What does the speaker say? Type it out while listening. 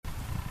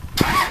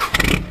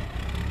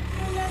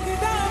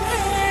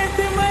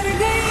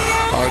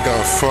I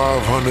got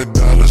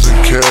 $500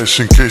 in cash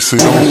in case they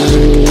don't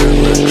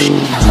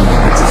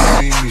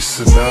see me,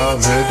 so now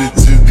I'm headed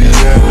to the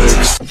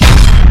annex.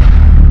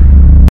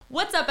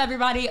 What's up,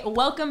 everybody?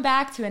 Welcome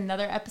back to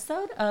another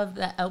episode of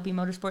the LB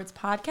Motorsports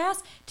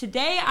podcast.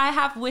 Today, I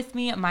have with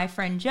me my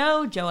friend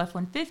Joe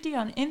F150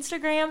 on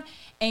Instagram,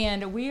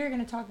 and we are going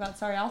to talk about,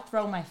 sorry, I'll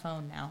throw my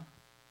phone now.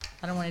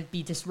 I don't want to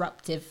be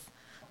disruptive,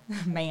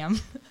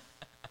 ma'am.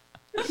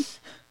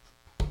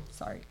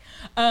 Sorry.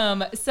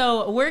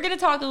 So we're going to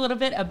talk a little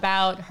bit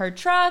about her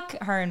truck,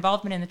 her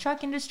involvement in the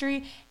truck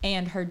industry,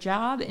 and her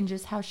job, and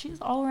just how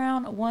she's all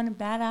around one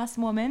badass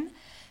woman.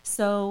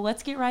 So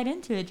let's get right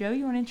into it. Joe,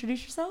 you want to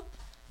introduce yourself?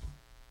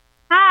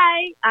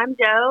 Hi, I'm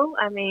Joe.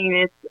 I mean,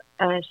 it's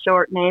a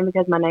short name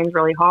because my name's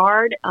really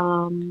hard.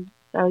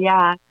 So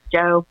yeah,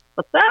 Joe.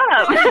 What's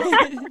up?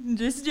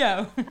 Just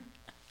Joe.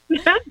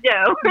 Just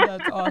Joe.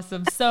 That's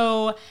awesome.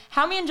 So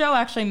how me and Joe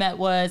actually met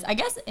was, I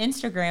guess,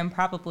 Instagram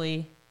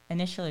probably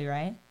initially,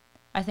 right?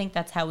 I think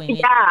that's how we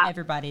meet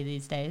everybody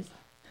these days.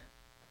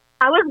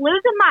 I was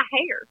losing my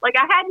hair. Like,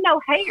 I had no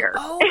hair.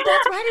 Oh,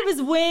 that's right. It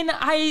was when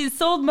I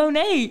sold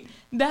Monet.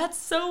 That's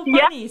so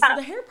funny. Yeah. So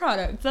the hair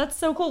products, that's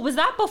so cool. Was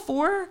that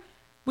before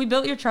we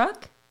built your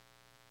truck?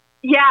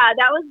 Yeah,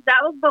 that was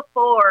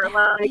before.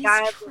 That is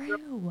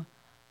true.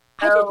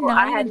 I did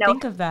not even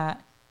think of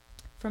that.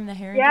 From the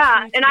hair industry.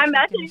 Yeah, and I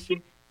messaged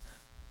you.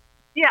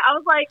 Yeah, I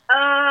was like,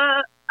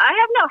 I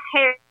have no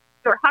hair.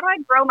 How do I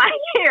grow my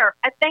hair?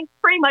 I think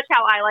pretty much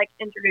how I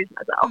introduce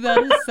myself.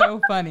 That is so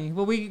funny.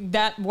 Well,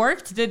 that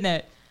worked, didn't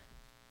it?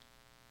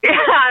 Yeah,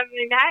 I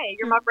mean, hey,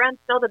 you're my friend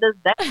still to this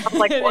day. I'm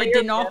like 4 years It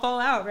didn't all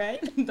fall out,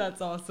 right? That's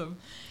awesome.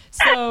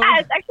 So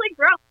it's actually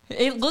grown.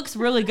 It looks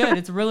really good.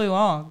 It's really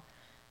long.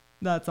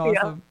 That's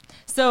awesome. Yeah.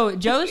 So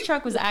Joe's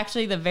truck was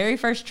actually the very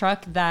first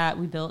truck that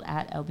we built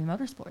at LB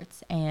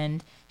Motorsports,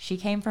 and she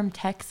came from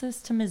Texas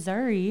to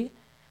Missouri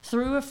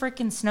through a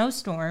freaking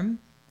snowstorm,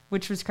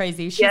 which was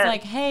crazy. She's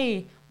like,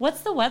 hey,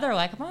 what's the weather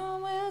like? I'm, oh,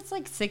 well, it's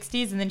like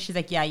 60s. And then she's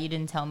like, yeah, you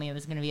didn't tell me it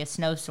was going to be a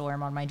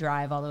snowstorm on my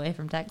drive all the way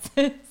from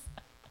Texas.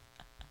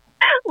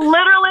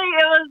 Literally,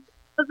 it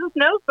was a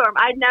snowstorm.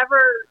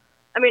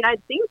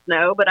 I'd seen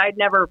snow, but I'd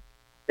never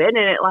been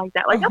in it like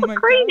that. Like, that was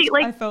crazy.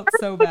 Gosh, I felt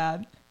so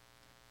bad.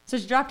 So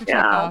she dropped her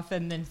truck off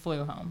and then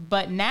flew home.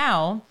 But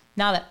now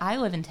that I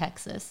live in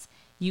Texas,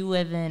 you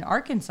live in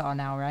Arkansas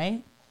now,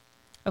 right?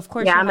 Of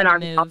course, you had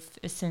to move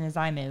as soon as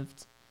I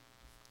moved.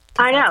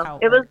 I know.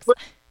 It was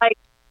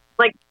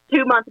like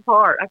 2 months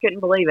apart. I couldn't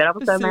believe it. I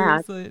was so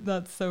mad. Seriously,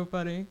 that's so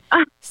funny.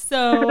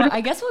 So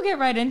I guess we'll get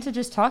right into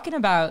just talking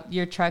about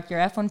your truck, your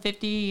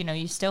F-150. You know,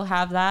 you still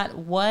have that.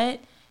 What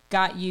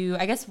got you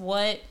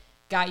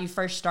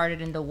first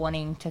started into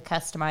wanting to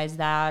customize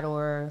that,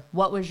 or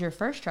what was your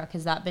first truck?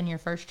 Has that been your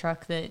first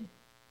truck that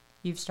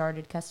you've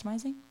started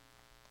customizing?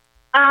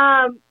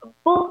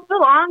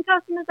 Full-on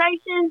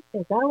customization.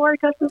 Is that a word,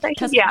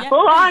 customization? Yeah,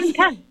 full-on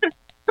customization.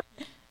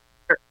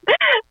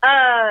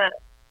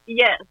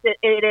 Yes,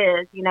 it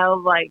is,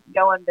 like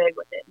going big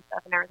with it and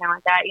stuff and everything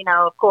like that.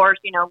 Of course,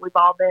 we've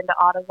all been to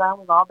AutoZone,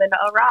 we've all been to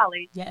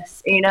O'Reilly's.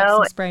 Yes,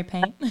 some spray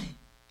paint.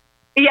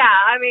 Yeah,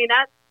 I mean,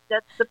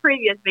 that's the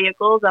previous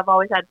vehicles. I've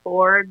always had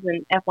Fords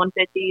and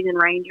F-150s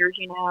and Rangers,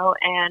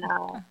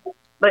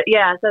 but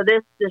yeah, so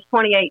this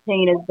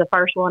 2018 is the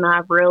first one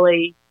I've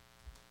really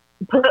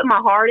put my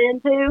heart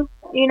into,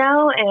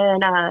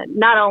 and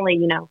not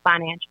only,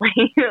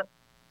 financially,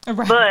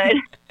 right. but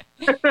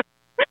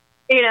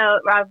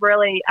I've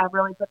really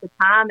put the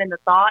time and the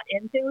thought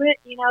into it,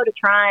 to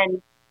try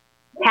and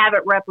have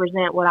it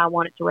represent what I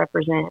want it to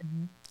represent.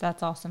 Mm-hmm.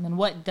 That's awesome. And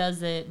what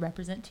does it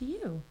represent to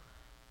you?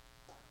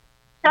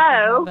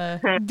 So,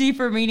 a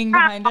deeper meaning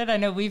behind it. I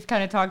know we've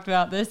kind of talked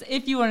about this.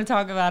 If you want to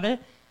talk about it.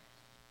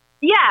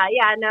 Yeah,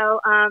 no.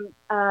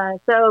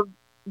 So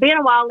being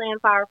a Wildland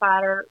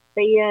firefighter,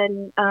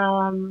 being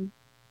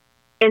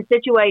in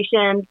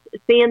situations,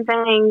 seeing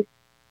things,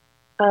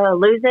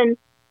 losing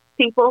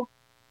people.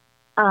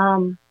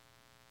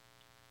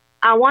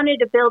 I wanted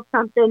to build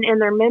something in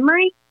their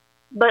memory,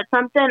 but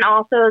something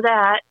also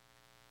that,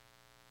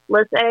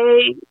 let's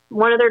say,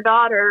 one of their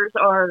daughters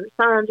or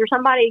sons or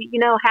somebody,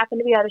 happened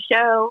to be at a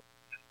show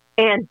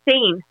and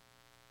seen,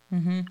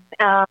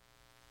 that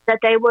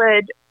they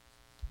would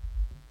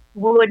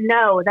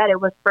know that it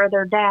was for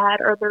their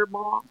dad or their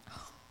mom.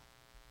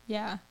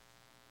 Yeah,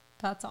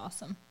 that's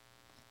awesome.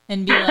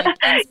 And be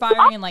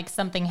inspiring and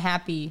something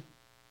happy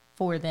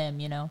for them,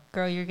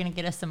 Girl, you're going to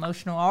get us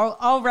emotional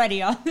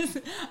already on this.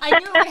 I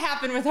knew it would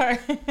happen with her.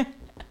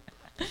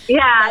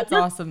 Yeah. That's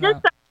awesome, though.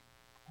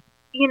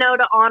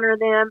 To honor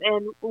them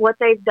and what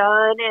they've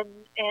done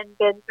and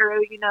been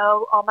through,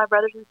 all my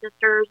brothers and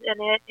sisters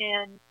in it,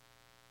 and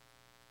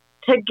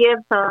to give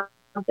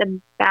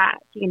something back,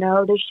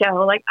 to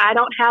show. I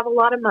don't have a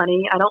lot of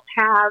money. I don't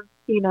have,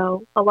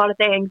 a lot of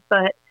things,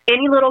 but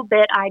any little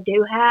bit I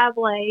do have,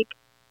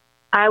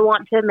 I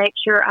want to make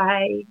sure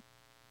I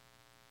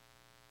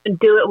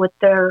do it with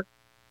their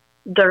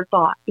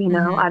thought,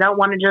 I don't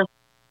want to just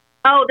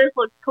oh, this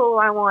looks cool,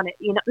 I want it.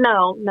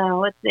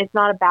 No, it's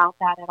not about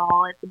that at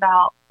all. It's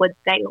about would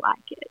they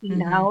like it,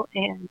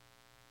 and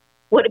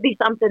would it be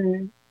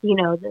something,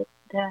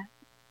 that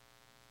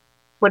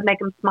would make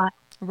them smile.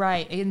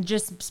 Right. And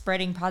just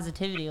spreading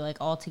positivity, like,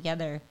 all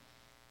together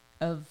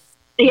of,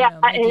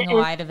 making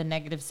light of a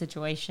negative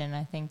situation,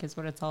 I think is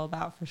what it's all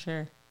about for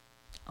sure.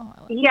 Oh,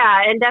 I love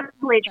that. And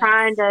definitely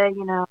trying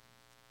to,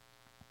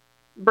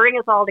 bring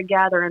us all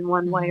together in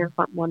one way or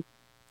one.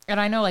 And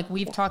I know, like,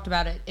 we've talked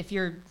about it. If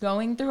you're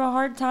going through a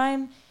hard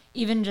time,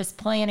 even just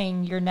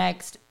planning your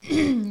next,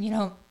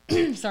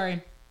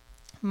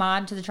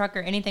 mod to the truck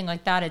or anything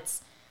like that,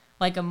 it's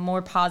like a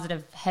more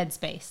positive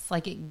headspace.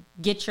 Like, it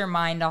gets your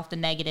mind off the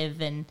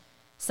negative and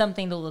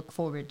something to look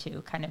forward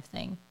to kind of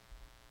thing.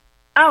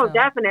 Oh, so.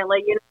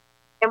 Definitely.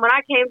 And when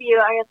I came to you,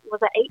 I guess, was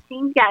it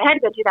 18? Yeah, it had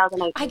to be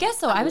 2018. I guess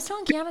so. I was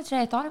telling Kiana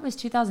today, I thought it was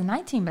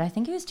 2019, but I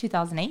think it was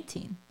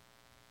 2018.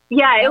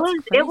 Yeah, it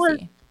was.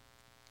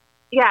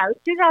 Yeah, it was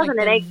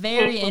 2018. Like the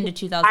very end of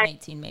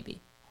 2018,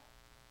 maybe.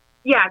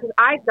 Yeah, because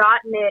I'd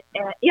gotten it.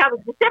 It was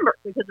December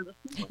because of the.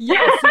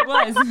 Yes, it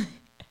was.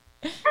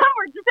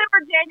 Somewhere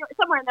December, January,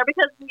 somewhere in there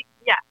because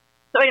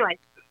So anyway,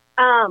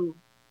 I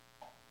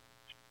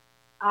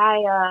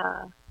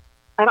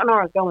don't know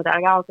where I was going with that.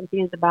 I got all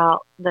confused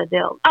about the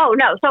deal. Oh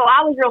no, so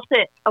I was real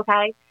sick,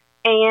 okay,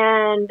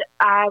 and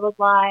I was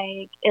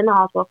like in the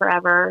hospital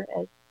forever,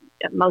 as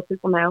most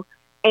people know,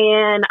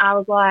 and I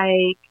was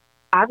like,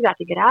 I've got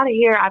to get out of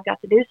here. I've got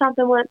to do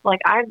something with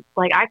I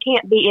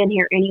can't be in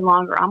here any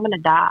longer. I'm gonna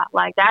die.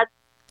 Like that's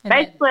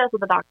that's what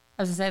the doctor.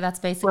 I was gonna say that's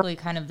basically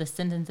kind of the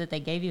sentence that they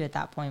gave you at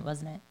that point,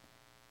 wasn't it?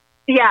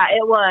 Yeah,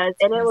 it was,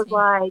 and it was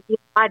like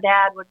my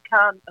dad would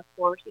come, of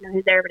course,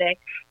 he's there every day,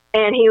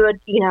 and he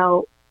would,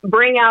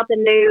 bring out the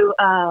new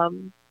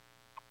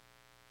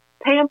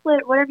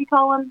pamphlet, whatever you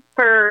call them,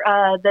 for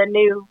the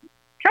new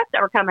trucks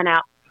that were coming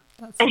out.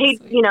 That's and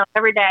he'd,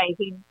 every day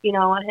he'd,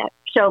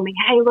 show me,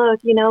 hey,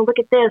 look, look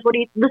at this.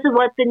 This is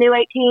what the new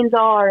 18s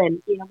are,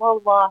 and blah blah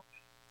blah.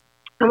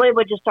 And we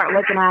would just start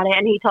looking at it.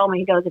 And he told me,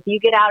 he goes, if you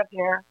get out of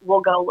here, we'll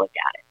go look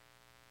at it.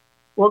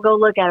 We'll go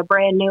look at a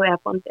brand new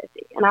F-150.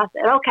 And I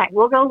said, okay,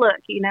 we'll go look,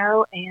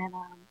 And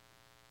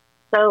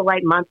so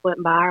like months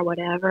went by or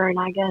whatever, and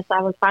I guess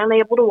I was finally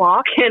able to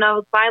walk, and I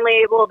was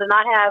finally able to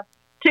not have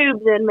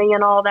tubes in me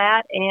and all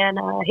that. And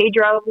he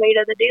drove me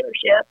to the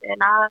dealership,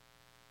 and I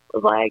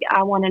was like,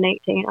 I want an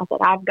 18. I said,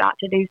 I've got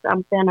to do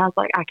something. I was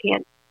like,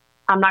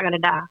 I'm not going to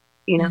die,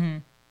 Mm-hmm.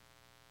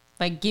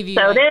 Like give you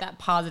that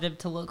positive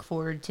to look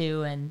forward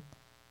to. And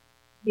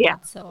yeah,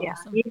 so yeah.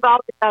 Awesome. You've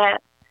always got to,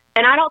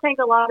 and I don't think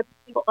a lot of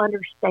people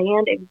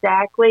understand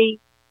exactly,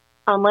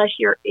 unless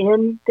you're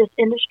in this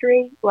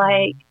industry,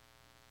 like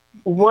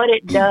what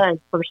it does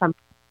for some,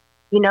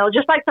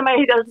 just like somebody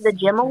who goes to the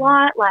gym a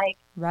lot, like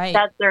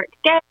that's their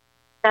escape,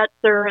 that's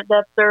their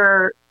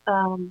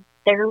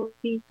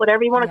therapy,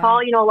 whatever you want to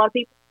call it. A lot of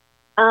people,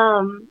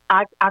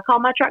 I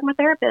call my truck my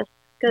therapist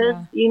because,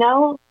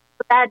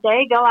 a bad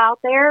day, go out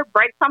there,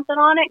 break something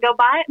on it, go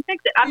buy it and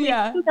fix it. I mean,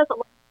 who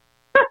doesn't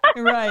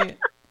Right.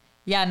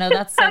 Yeah, no,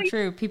 that's so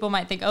true. People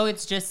might think, oh,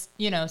 it's just,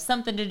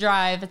 something to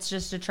drive. It's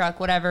just a truck,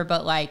 whatever.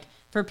 But like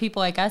for people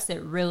like us,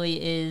 it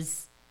really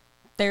is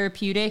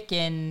therapeutic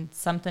and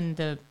something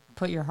to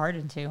put your heart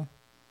into.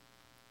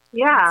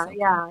 Yeah, so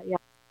yeah.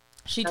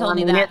 She told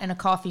me that in a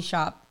coffee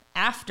shop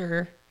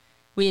after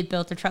we had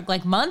built a truck,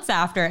 like months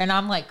after, and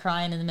I'm like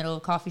crying in the middle of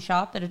a coffee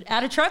shop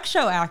at a truck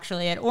show,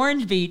 actually, at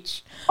Orange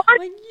Beach.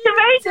 Like, you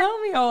didn't tell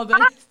me all this.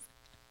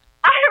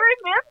 I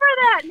remember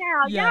that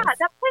now. Yes. Yeah,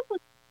 that place was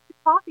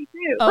coffee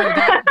too.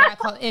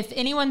 Oh, if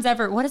anyone's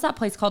ever, what is that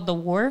place called? The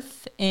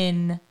Wharf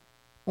in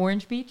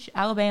Orange Beach,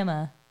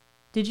 Alabama.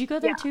 Did you go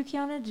there too,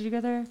 Kiana? Did you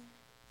go there?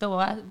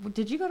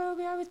 Did you go to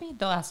OBI with me?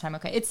 The last time,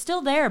 okay. It's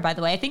still there, by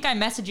the way. I think I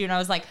messaged you and I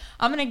was like,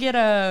 I'm going to get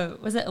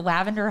was it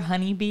lavender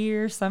honeybee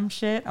or some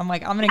shit? I'm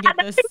like, I'm going to get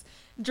this,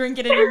 drink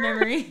it in your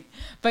memory.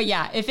 But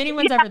yeah, if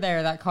anyone's ever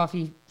there, that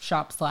coffee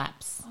shop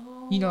slaps.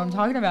 You know what I'm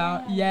talking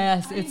about?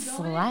 Yes, it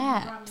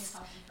slaps.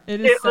 It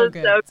is so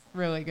good. It's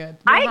really good.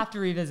 We'll have to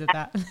revisit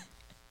that.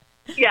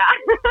 Yeah.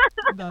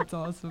 That's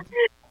awesome.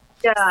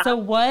 Yeah. So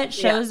what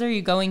shows are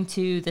you going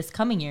to this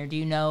coming year? Do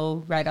you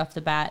know right off the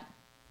bat?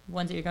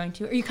 Ones that you're going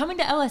to? Are you coming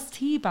to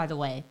LST, by the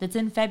way? That's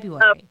in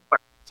February.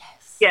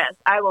 Yes,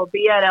 I will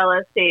be at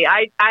LST.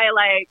 I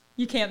like.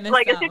 You can't miss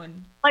that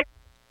one. Like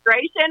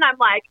registration, I'm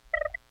like,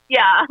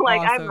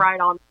 like awesome. I'm right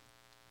on.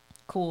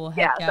 Cool.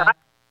 Heck yeah.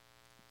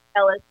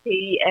 So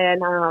LST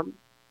and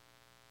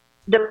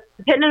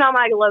depending on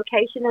my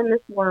location in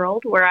this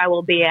world where I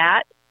will be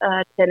at,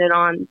 depending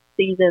on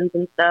seasons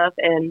and stuff,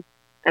 and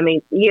I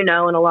mean, and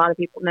a lot of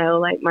people know,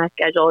 like my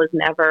schedule is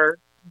never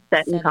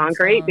set in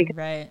concrete because.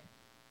 Right.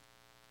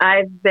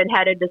 I've been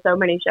headed to so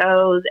many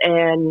shows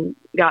and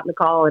gotten the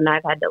call and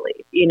I've had to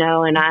leave,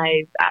 and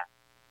I've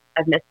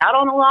missed out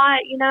on a lot,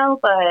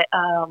 but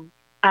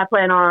I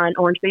plan on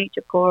Orange Beach,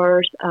 of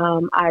course.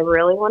 I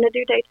really want to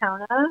do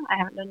Daytona. I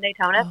haven't done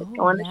Daytona. It's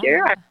going this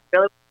year. I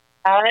really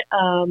want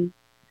to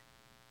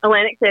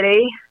Atlantic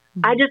City.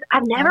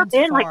 I've never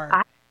been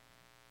far.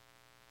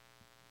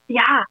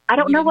 Yeah, I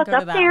don't We know didn't what's go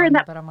to up that there. one, And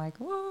that, but I'm like,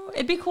 whoa,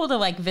 it'd be cool to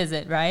like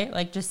visit, right?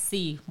 Like just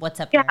see what's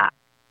up yeah, there.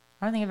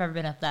 I don't think I've ever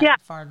been up that yeah,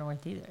 far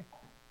north either.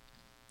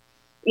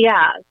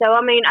 yeah. So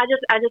I mean, I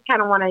just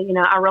kind of want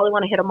to, I really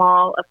want to hit them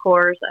all, of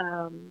course.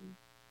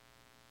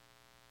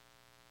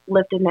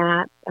 Lifting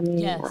that. I mean,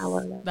 Yes, I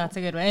love that. that's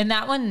a good one. And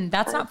that one,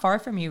 that's not far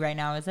from you right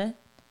now, is it?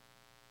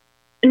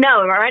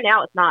 No, right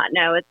now it's not.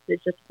 No, it's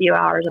just a few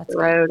hours up That's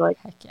the road. Like,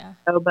 Heck yeah.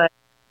 so, but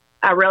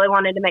I really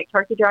wanted to make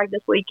turkey drag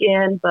this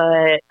weekend,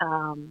 but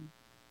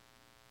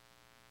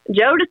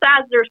Joe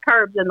decides there's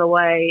curbs in the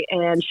way,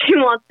 and she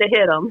wants to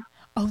hit them.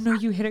 Oh no,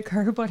 you hit a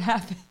curb. What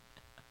happened?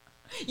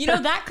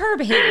 That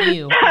curb hit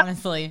you,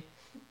 honestly.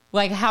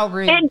 Like how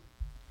rude. And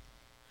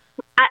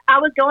I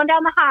was going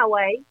down the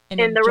highway, and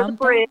there was a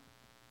bridge. Out?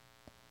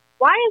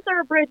 Why is there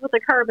a bridge with a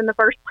curb in the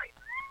first place?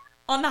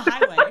 On the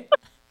highway.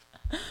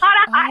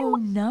 On a highway. Oh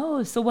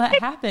no! So what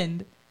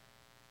happened?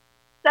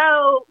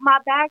 So my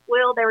back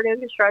wheel, they were doing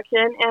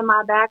construction, and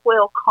my back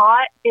wheel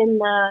caught it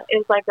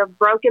was like a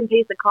broken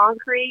piece of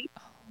concrete,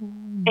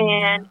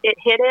 and it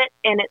hit it,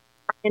 and it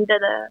into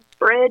the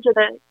bridge of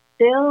the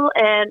sill,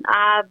 and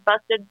I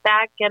busted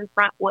back and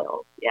front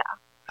wheels. Yeah.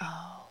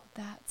 Oh,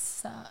 that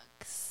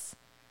sucks.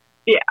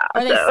 Yeah.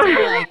 Are they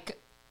still like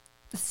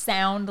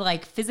sound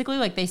like physically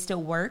like they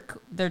still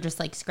work? They're just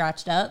like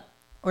scratched up,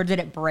 or did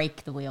it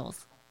break the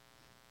wheels?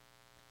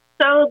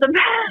 So the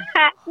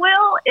back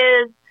wheel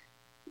it's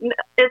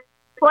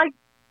like,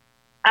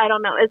 I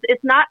don't know,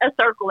 it's not a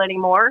circle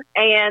anymore,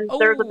 and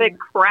there's a big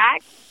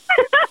crack.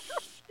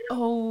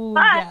 Oh,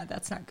 yeah,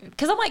 that's not good.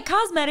 Because I'm like,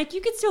 cosmetic, you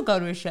could still go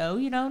to a show,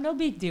 no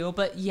big deal.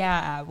 But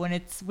yeah, when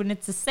it's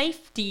a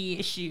safety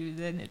issue,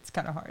 then it's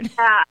kind of hard.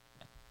 Yeah,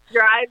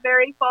 drive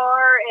very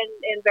far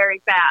and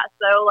very fast.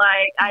 So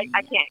like, I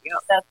can't go.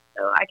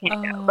 I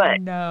can't go.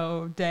 But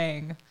no,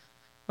 dang.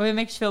 Well, it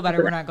makes you feel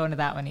better. We're not going to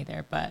that one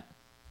either. But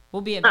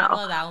we'll be at Battle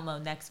of the Alamo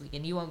next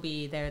weekend. You won't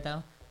be there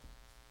though.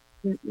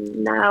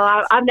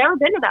 No, I've never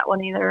been to that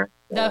one either.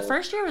 So. The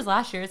first year was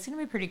last year. It's gonna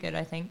be pretty good,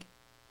 I think.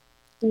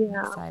 Yeah.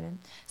 I'm excited.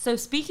 So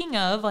speaking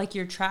of like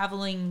your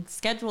traveling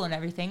schedule and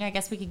everything, I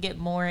guess we could get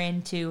more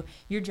into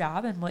your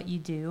job and what you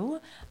do.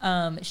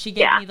 She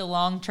gave me the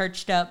long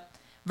churched up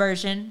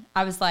version.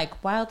 I was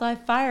like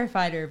wildlife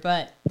firefighter,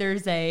 but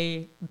there's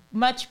a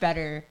much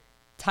better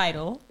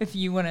title if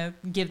you want to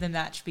give them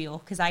that spiel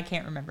because I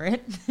can't remember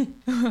it.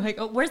 Like,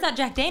 oh, where's that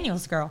Jack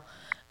Daniels girl?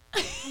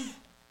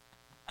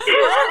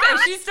 Oh,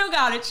 okay, she still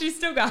got it.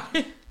 She's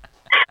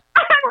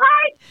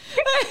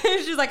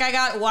like, I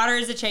got water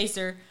as a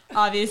chaser,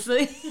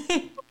 obviously.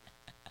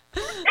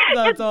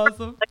 That's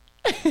awesome.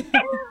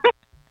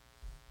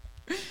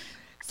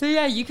 So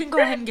yeah, you can go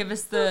ahead and give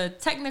us the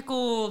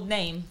technical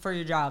name for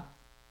your job.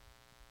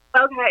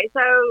 Okay,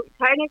 so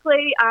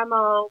technically I'm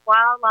a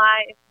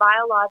wildlife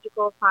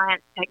biological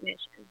science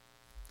technician.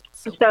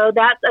 So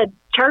that's a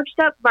churched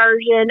up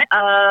version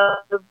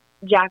of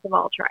Jack of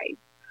all trades.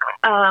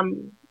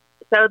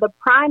 So the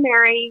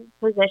primary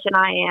position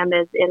I am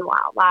is in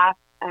wildlife,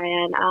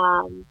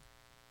 and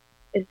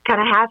it's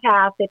kind of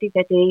half-half,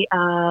 50-50,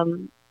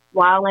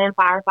 wildland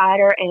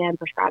firefighter and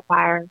prescribed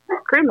fire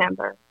crew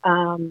member.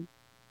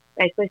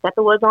 Basically set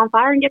the woods on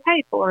fire and get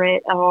paid for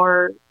it,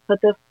 or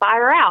put the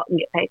fire out and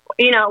get paid for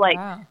it.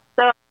 Wow.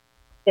 So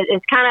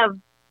it's kind of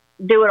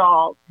do it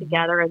all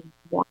together as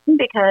one,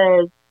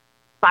 because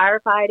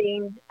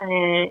firefighting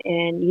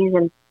and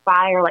using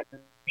fire, like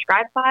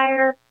prescribed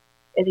fire,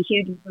 is a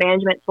huge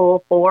management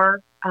tool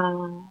for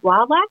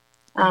wildlife.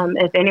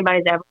 If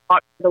anybody's ever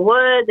walked through the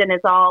woods and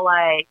it's all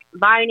like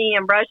viney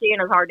and brushy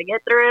and it's hard to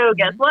get through,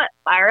 guess what?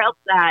 Fire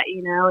helps that,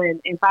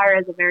 and fire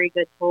is a very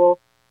good tool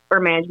for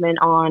management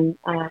on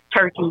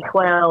turkey,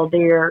 quail,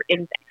 deer,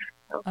 anything.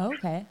 So,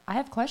 okay. I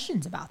have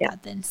questions about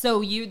that then.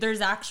 So there's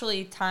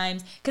actually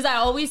times, because I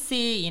always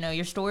see,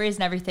 your stories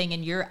and everything,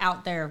 and you're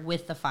out there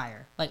with the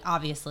fire, like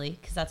obviously,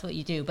 because that's what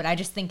you do. But I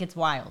just think it's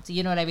wild.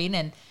 You know what I mean?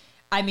 And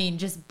I mean,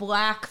 just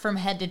black from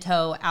head to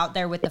toe out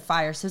there with the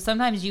fire. So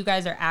sometimes you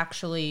guys are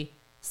actually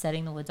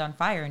setting the woods on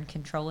fire and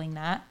controlling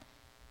that.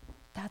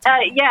 That's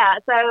yeah.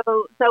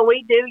 So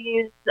we do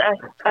use it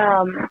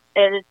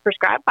is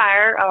prescribed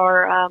fire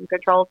or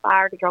controlled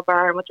fire,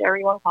 whichever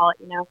you want to call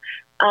it.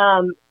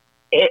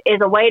 It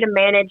is a way to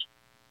manage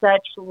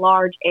such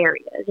large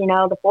areas.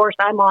 The forest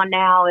I'm on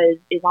now is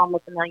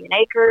almost 1 million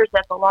acres.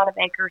 That's a lot of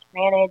acres to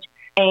manage.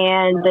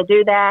 And to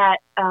do that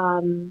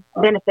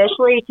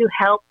beneficially to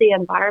help the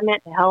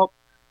environment, to help,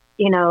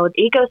 the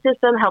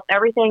ecosystem, help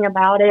everything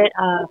about it.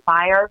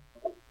 Fire,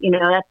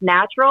 that's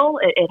natural.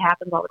 It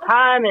happens all the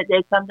time.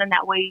 It's something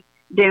that we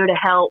do to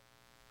help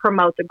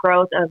promote the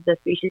growth of the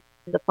species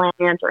of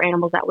plants or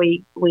animals that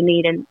we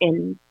need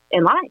in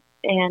life.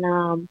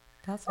 And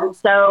that's awesome.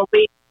 So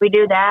we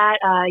do that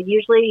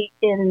usually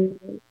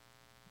in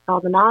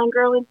the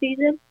non-growing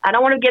season. I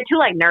don't want to get too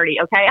nerdy,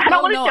 okay? I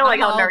don't want to feel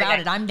like I'm nerdy. About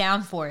it. I'm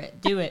down for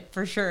it. Do it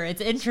for sure. It's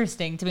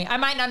interesting to me. I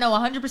might not know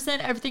 100%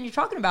 everything you're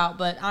talking about,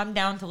 but I'm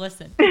down to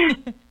listen.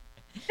 So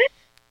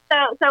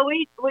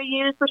we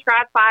use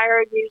prescribed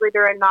fire usually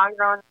during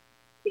non-growing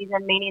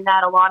season, meaning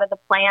that a lot of the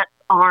plants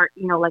aren't,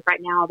 like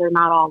right now, they're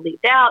not all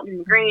leaved out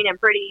and green and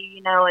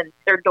pretty, and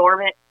they're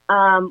dormant.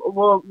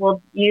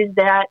 We'll use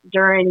that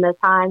during the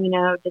time,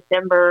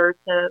 December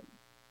to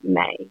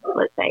May,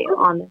 let's say,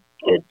 on the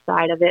good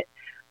side of it.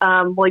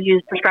 We'll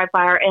use prescribed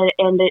fire,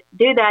 and to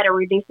do that, it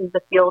reduces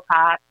the fuel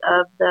type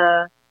of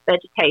the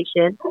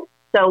vegetation.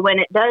 So when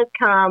it does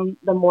come,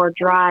 the more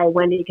dry,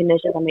 windy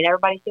conditions,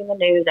 everybody's seen the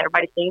news,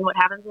 everybody's seen what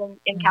happens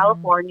in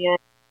California,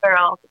 where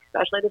else,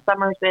 especially the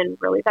summer's been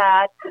really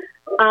bad.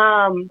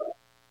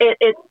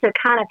 It's to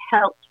kind of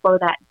help slow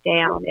that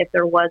down if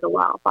there was a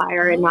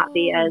wildfire and not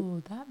be as...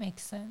 that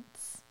makes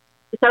sense.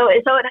 So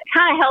it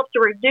kind of helps to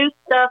reduce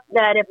stuff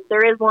that if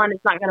there is one,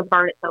 it's not going to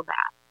burn it so bad.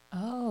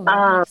 Oh,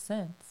 that makes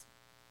sense.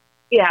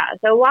 Yeah,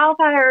 so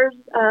wildfires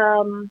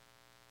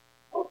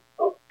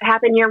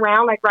happen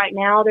year-round. Like right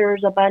now,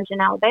 there's a bunch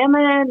in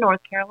Alabama,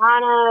 North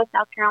Carolina,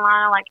 South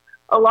Carolina. Like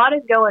a lot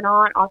is going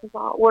on.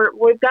 Arkansas,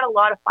 we've got a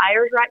lot of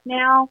fires right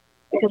now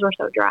because we're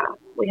so dry.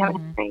 We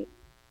haven't had rain.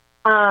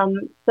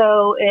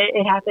 So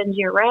it happens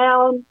year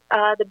round.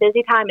 The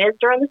busy time is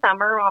during the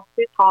summer.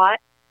 Obviously it's hot.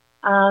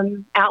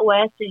 Out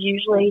west is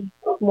usually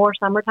more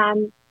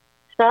summertime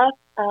stuff.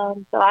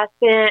 So I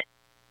spent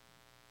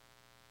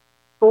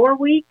 4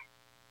 weeks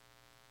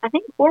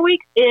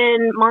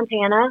in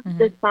Montana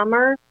this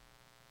summer.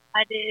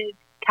 I did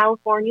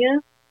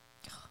California.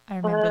 I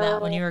remember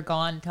that when you were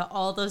gone to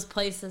all those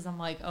places. I'm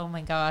like, oh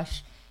my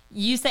gosh.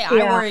 You say I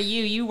worry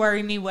you. You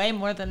worry me way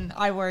more than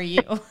I worry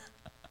you.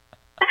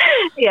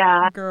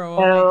 Yeah. Girl,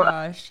 oh my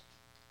gosh.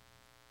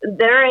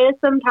 There is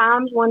some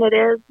times when it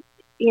is,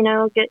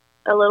 get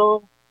a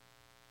little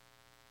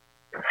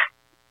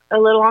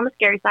on the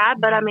scary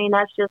side, but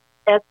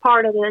that's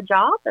part of the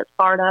job. That's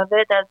part of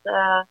it. That's,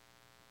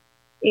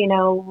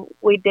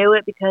 we do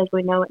it because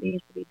we know it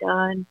needs to be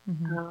done.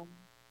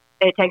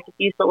 It takes a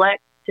few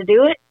selects to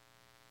do it.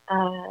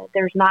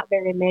 There's not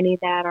very many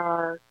that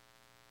are,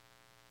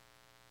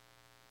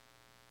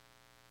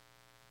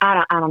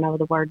 I don't know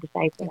the word to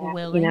say for that.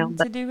 Willing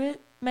to do it,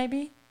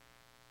 maybe?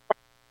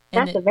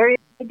 That's a very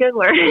good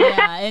word.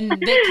 Yeah, and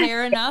they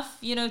care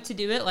enough, to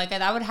do it. Like,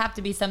 that would have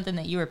to be something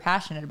that you were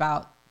passionate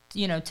about,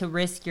 to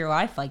risk your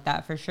life like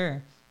that, for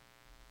sure.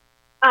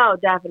 Oh,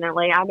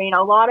 definitely. A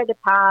lot of the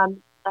times,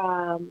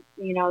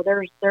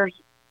 there's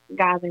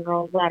guys and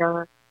girls that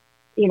are,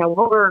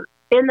 we're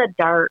in the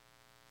dirt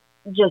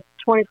just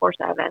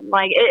 24/7.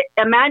 Like,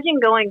 imagine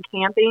going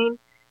camping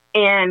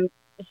and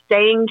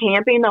staying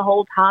camping the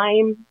whole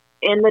time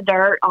in the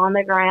dirt on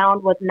the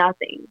ground with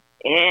nothing.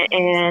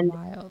 And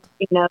wild.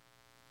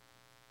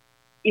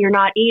 You're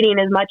not eating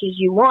as much as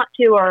you want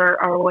to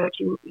or what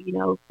you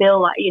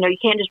feel like. You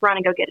can't just run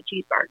and go get a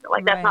cheeseburger.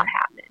 Like, that's not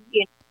happening.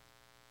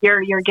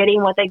 You're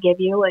getting what they give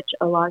you, which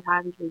a lot of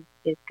times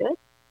is good.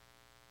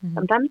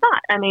 Sometimes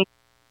not.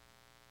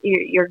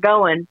 You're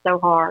going so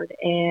hard,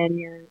 and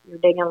you're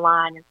digging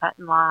line, you're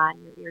cutting line,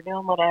 you're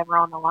doing whatever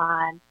on the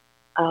line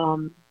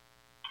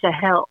to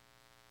help.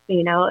 At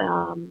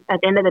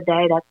the end of the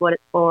day, that's what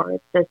it's for.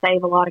 It's to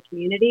save a lot of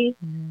communities,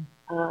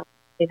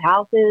 save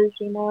houses.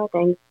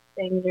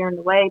 Things are in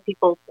the way.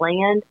 People's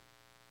land,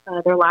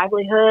 their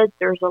livelihoods.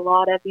 There's a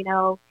lot of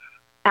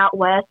out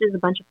west is a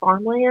bunch of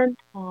farmland.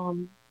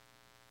 The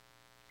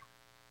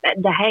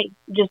hay,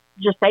 just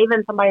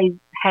saving somebody's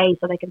hay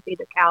so they can feed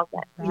their cows.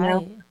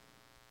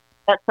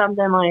 That's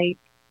something like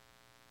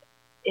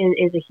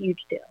is a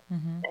huge deal.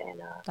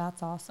 And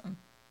that's awesome.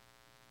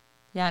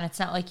 Yeah, and it's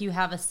not like you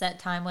have a set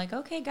time. Like,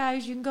 okay,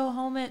 guys, you can go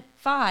home at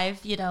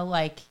 5.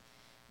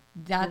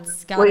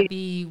 That's got to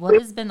be. What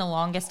has been the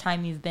longest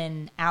time you've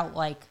been out?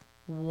 Like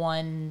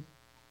one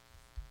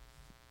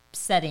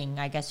setting,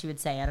 I guess you would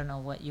say. I don't know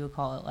what you would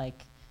call it.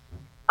 Like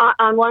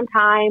on one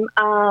time.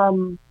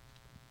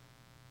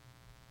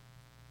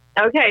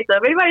 Okay, so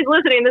if anybody's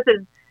listening, this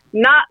is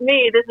not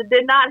me. This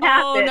did not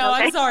happen. Oh, no,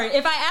 okay? I'm sorry.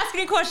 If I ask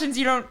any questions,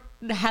 you don't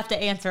have to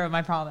answer them,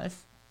 I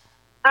promise.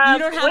 You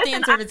don't have to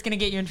answer if it's going to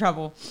get you in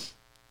trouble.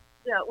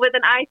 No, with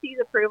an IC's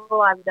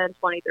approval, I've done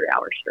 23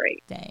 hours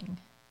straight. Dang.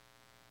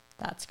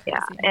 That's crazy.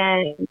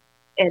 Yeah,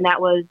 and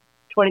that was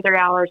 23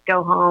 hours,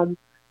 go home,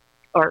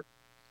 or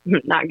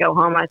not go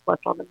home. I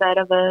slept on the bed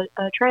of a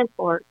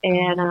transport,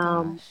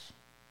 and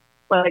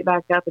wake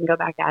back up and go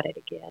back at it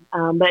again.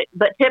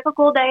 But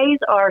typical days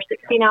are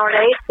 16-hour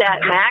days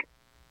at max.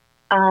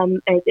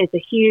 It's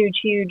a huge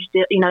deal.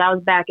 That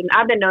was back, and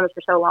I've been doing this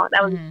for so long.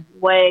 That was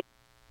way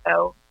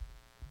ago.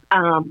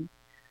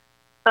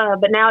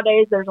 But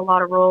nowadays there's a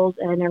lot of rules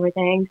and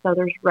everything, so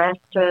there's rest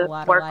to a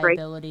lot work of rate.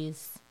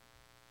 liabilities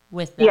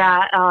with that.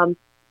 Yeah.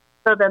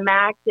 So the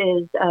max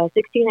is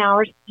 16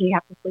 hours. You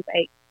have to sleep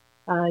 8.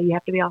 You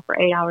have to be off for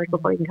 8 hours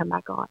before you can come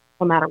back on,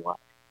 no matter what.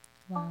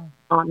 Wow.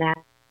 On that.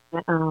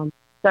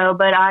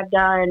 But I've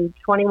done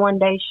 21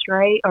 days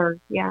straight,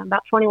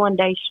 about 21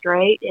 days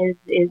straight is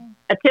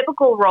a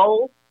typical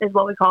roll is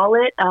what we call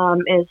it,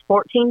 is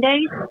 14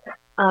 days.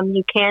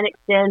 You can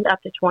extend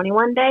up to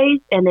 21 days,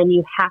 and then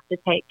you have to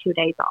take 2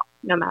 days off,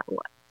 no matter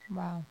what.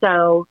 Wow.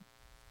 So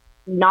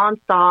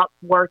nonstop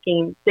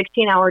working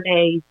 16-hour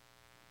days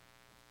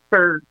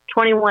for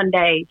 21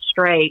 days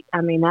straight.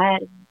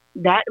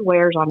 that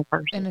wears on a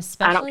person. And I don't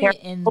especially care.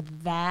 in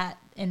that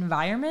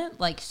environment,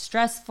 like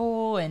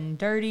stressful and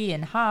dirty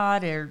and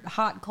hot or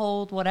hot,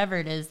 cold, whatever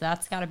it is,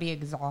 that's got to be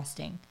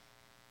exhausting.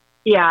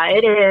 Yeah,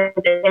 it is.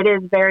 It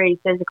is very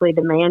physically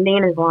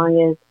demanding, as well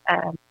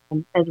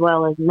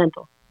as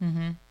mental.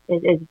 Mm-hmm.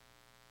 It is.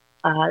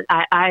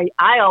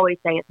 I always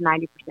say it's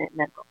 90%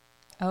 mental.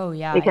 Oh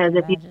yeah, because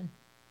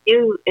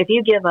if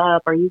you give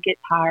up or you get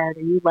tired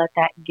or you let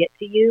that get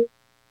to you,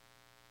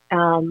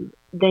 then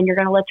you're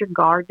going to let your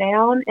guard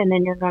down, and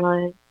then you're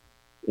going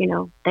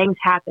to, things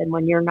happen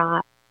when you're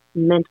not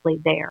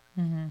mentally there,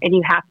 mm-hmm. and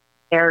you have to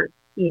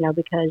be there,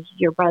 because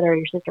your brother or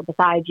your sister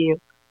beside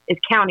you is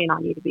counting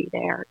on you to be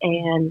there,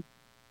 and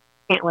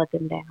can't let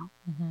them down.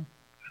 Mm-hmm.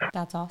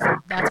 That's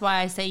awesome. That's why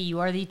I say you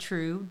are the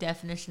true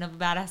definition of a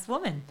badass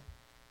woman.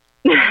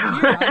 Right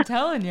here, I'm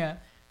telling you.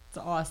 It's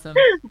awesome.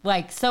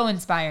 Like, so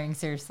inspiring,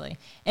 seriously.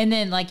 And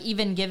then, like,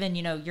 even given,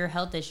 your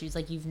health issues,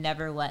 like, you've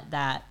never let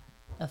that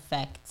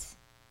affect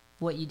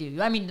what you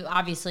do. I mean,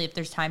 obviously, if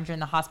there's times you're in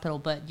the hospital,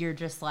 but you're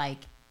just, like,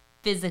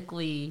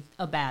 physically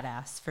a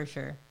badass, for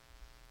sure.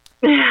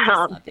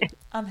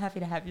 I'm happy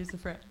to have you as a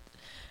friend.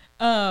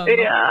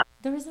 Yeah.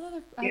 There was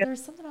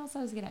something else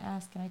I was going to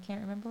ask, and I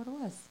can't remember what it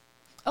was.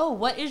 Oh,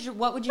 what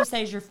would you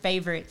say is your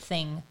favorite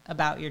thing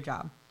about your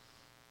job?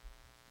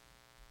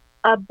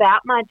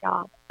 About my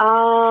job.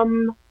 I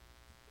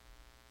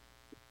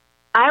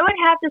would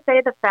have to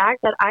say the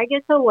fact that I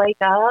get to wake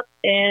up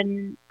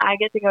and I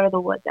get to go to the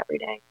woods every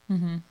day.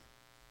 Mm-hmm.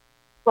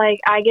 Like,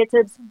 I get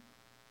to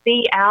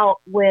be out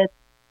with,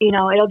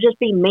 it'll just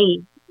be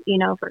me,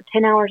 for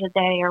 10 hours a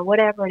day or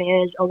whatever it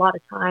is. A lot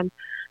of times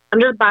I'm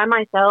just by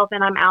myself,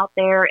 and I'm out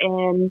there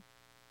and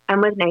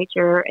I'm with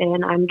nature,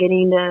 and I'm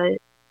getting to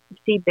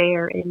see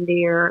bear and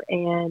deer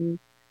and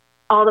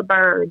all the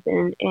birds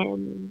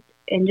and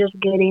just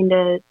getting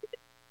to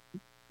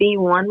be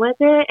one with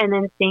it. And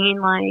then seeing,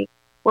 like,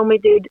 when we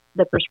do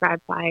the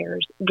prescribed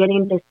fires,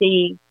 getting to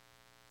see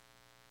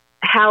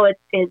how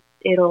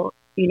it'll,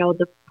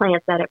 the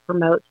plants that it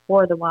promotes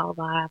for the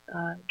wildlife,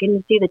 getting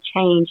to see the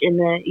change in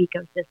the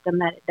ecosystem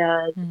that it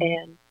does.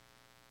 Mm-hmm.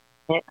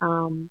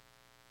 And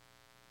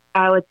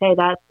I would say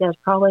that's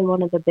probably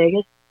one of the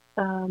biggest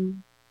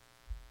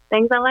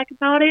things I like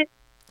about it.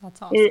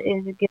 That's awesome.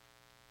 Is getting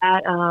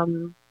that,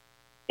 and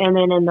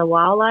then in the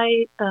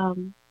wildlife,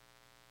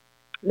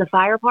 the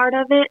fire part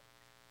of it,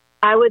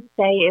 I would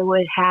say it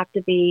would have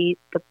to be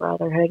the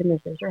brotherhood and the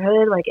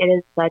sisterhood. Like, it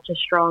is such a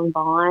strong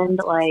bond.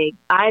 Like,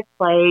 I've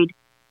played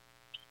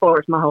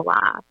sports my whole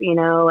life,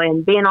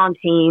 and being on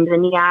teams,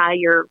 and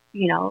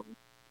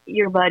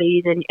you're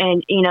buddies, and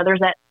there's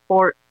that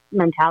sport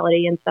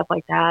mentality and stuff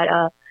like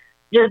that.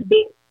 Just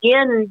being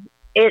in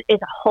it,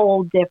 it's a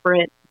whole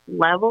different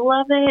level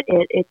of it.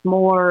 It's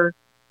more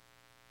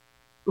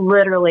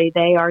literally,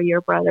 they are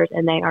your brothers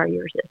and they are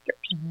your sisters.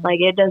 Mm-hmm. Like,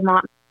 it does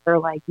not matter.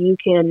 Like, you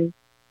can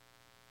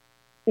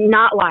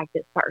not like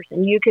this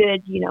person. You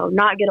could,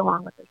 not get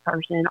along with this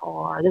person,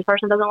 or this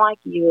person doesn't like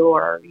you,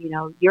 or,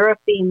 you're a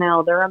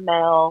female, they're a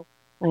male.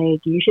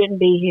 Like, you shouldn't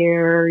be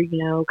here,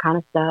 kind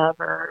of stuff,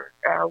 or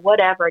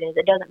whatever it is.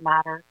 It doesn't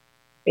matter,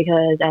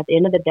 because at the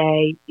end of the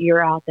day,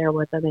 you're out there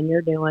with them and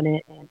you're doing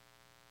it, and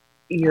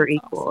you're That's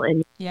equal. Awesome.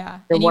 And yeah.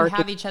 And you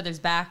have each other's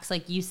backs.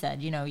 Like you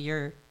said,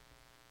 you're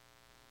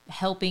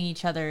helping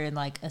each other, and,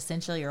 like,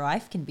 essentially your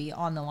life can be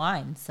on the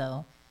line.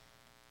 So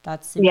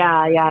that's super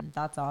important. Yeah.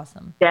 That's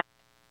awesome. Yeah.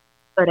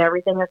 Put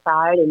everything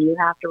aside, and you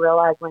have to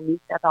realize when you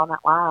step on that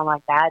line,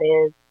 like, that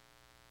is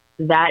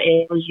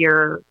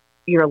your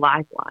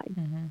lifeline.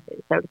 Mm-hmm.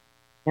 So,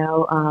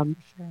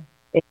 sure.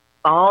 If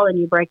you fall and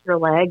you break your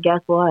leg,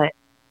 guess what?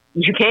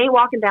 You can't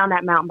walking down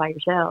that mountain by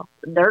yourself.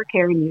 They're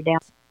carrying you down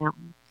the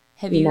mountain.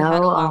 Have you had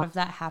a lot of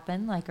that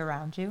happen, like,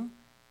 around you?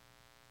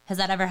 Has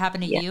that ever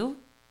happened to you?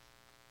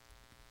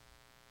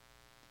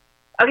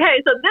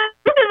 Okay, so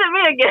this isn't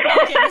me again.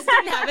 Okay, this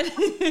didn't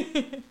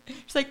happen.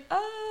 She's like,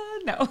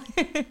 no.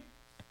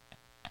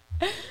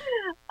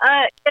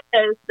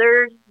 Yes,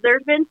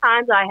 there's been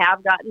times I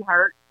have gotten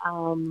hurt.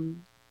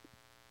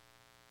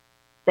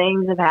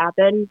 Things have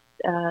happened.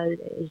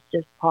 It's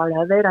just part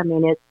of it. I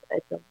mean,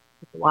 it's a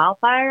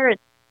wildfire.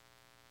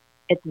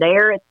 It's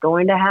there. It's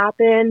going to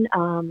happen.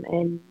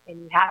 And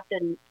you have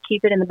to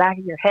keep it in the back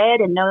of your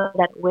head and know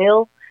that it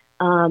will.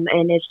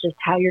 And it's just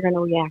how you're going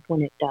to react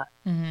when it does.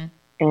 Mm-hmm.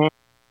 And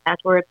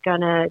that's where it's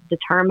going to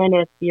determine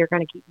if you're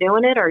going to keep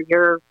doing it, or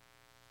you're,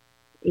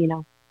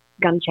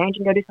 going to change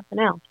and go do something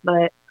else.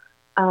 But,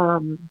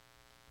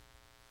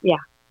 yeah,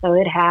 so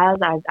it has.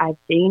 I've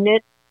seen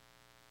it.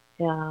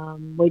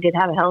 We did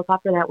have a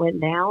helicopter that went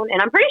down,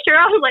 and I'm pretty sure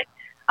I was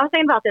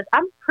thinking about this.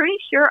 I'm pretty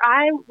sure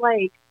I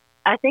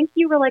think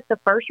you were, like, the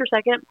first or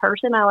second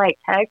person I, like,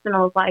 texted, and I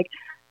was like,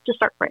 just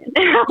start praying.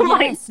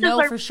 Yes,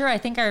 for sure. I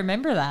think I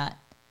remember that.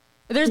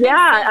 There's been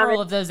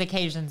several of those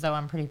occasions, though,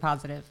 I'm pretty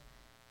positive.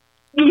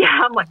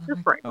 Yeah, I'm like,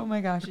 just pray. Oh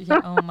my gosh.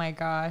 Yeah, oh my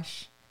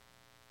gosh.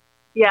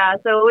 Yeah,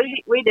 so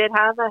we did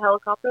have a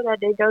helicopter that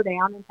did go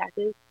down in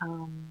Texas.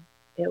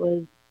 It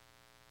was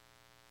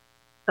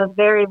a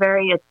very,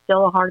 very, it's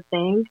still a hard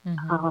thing.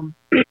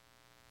 Mm-hmm.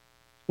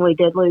 We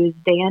did lose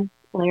Dan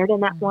Laird in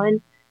that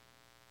one.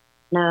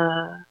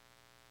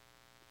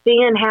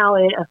 Seeing how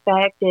it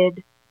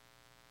affected,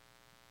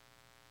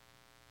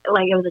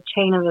 like it was a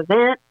chain of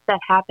events that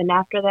happened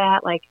after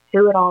that, like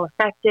who it all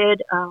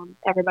affected,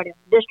 everybody in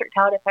the district,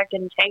 how it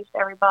affected and changed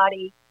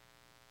everybody.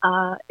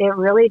 It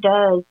really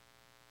does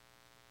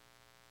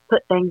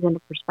put things into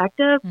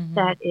perspective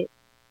that it,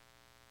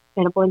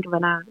 in a blink of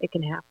an eye, it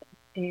can happen.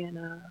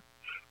 And,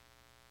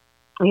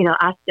 you know,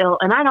 I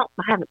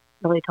haven't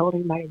really told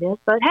anybody this,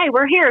 but hey,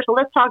 we're here, so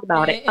let's talk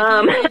about it.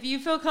 If you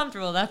feel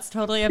comfortable, that's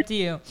totally up to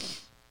you.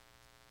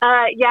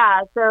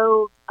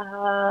 So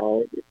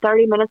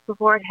 30 minutes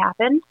before it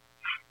happened,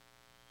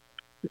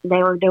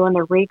 they were doing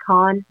the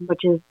recon,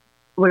 which is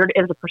weird.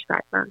 It was a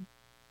prescribed burn.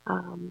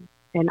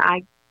 And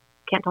I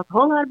can't talk a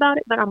whole lot about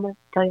it, but I'm going to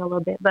tell you a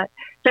little bit. But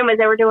so anyways,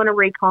 they were doing a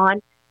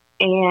recon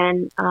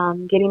and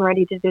getting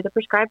ready to do the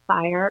prescribed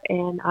fire.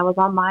 And I was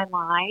on my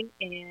line,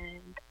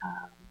 and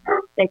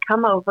they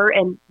come over,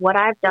 and what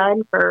I've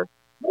done for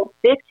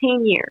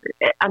 15 years,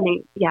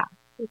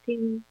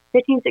 15,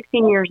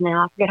 16 years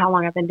now. I forget how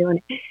long I've been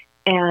doing it.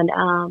 And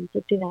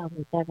since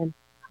 2007.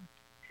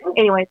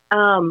 Anyways,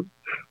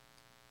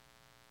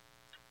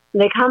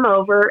 they come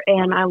over,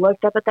 and I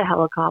looked up at the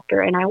helicopter,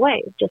 and I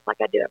waved just like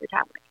I do every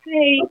time. Like,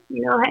 hey,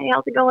 hey,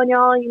 how's it going,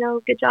 y'all?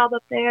 Good job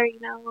up there,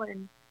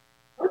 and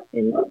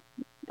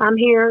I'm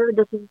here.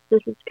 This is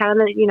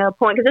kind of the,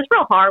 point, because it's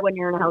real hard when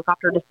you're in a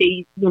helicopter to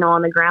see,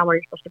 on the ground where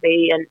you're supposed to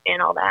be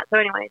and all that. So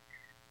anyways,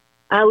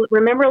 I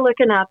remember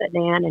looking up at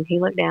Dan, and he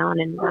looked down,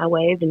 and I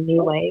waved, and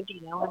he waved, and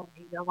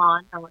he go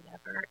on or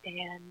whatever.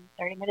 And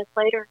 30 minutes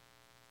later,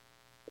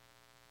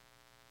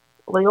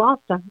 we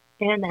lost him,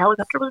 and the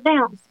helicopter was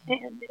down,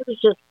 and it was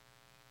just.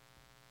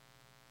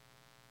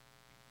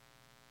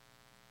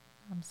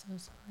 I'm so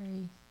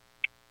sorry.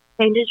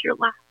 Changes your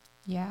life.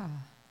 Yeah,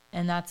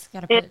 and that's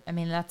gotta put.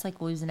 That's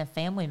like losing a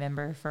family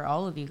member for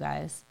all of you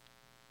guys.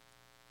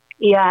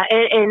 Yeah,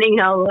 and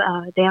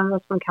Dan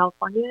was from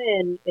California,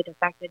 and it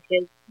affected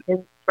his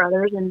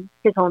brothers and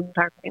his whole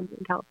entire family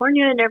in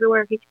California and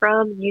everywhere he's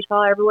from,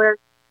 Utah, everywhere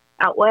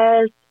out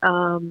west.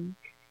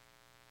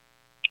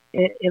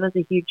 It was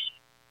a huge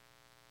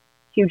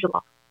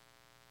loss.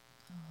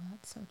 Oh,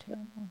 that's so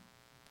terrible.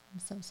 I'm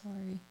so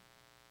sorry.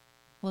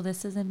 Well,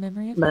 this is in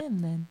memory of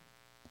him then.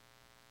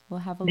 We'll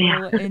have a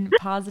little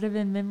positive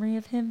in memory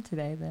of him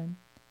today then.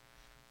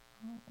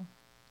 Oh.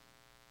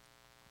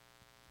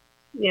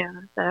 Yeah,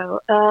 so,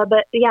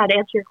 but yeah, to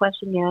answer your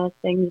question, yes,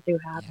 things do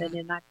happen,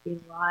 and I've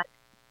seen a lot.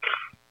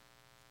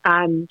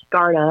 I'm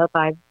scarred up.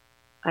 I've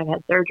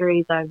had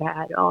surgeries. I've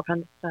had all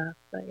kinds of stuff,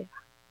 but yeah.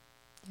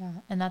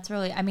 Yeah, and that's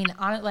really,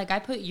 I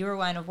put your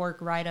line of work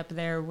right up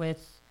there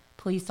with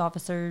police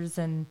officers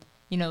and,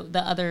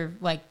 the other,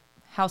 like,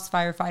 house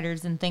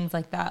firefighters and things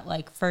like that,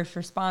 like first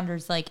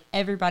responders, like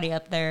everybody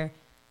up there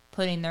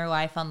putting their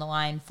life on the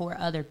line for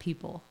other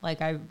people. Like,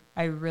 I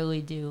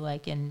really do,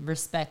 like, and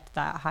respect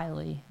that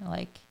highly,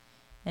 like,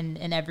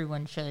 and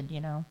everyone should,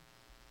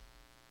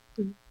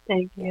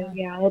 Thank you.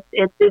 Yeah,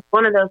 it's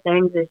one of those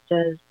things. It's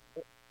just,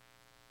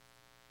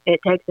 it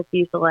takes a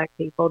few select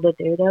people to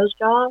do those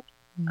jobs.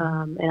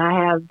 And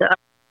I have the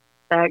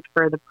respect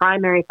for the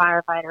primary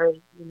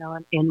firefighters,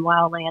 in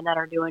Wildland that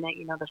are doing it,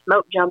 the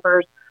smoke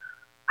jumpers.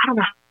 I don't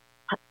know.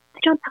 They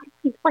jump out of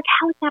planes. Like,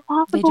 how is that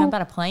possible? They jump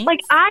out of planes?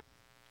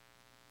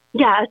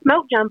 Yeah, a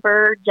smoke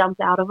jumper jumps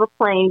out of a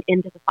plane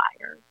into the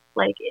fire,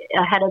 like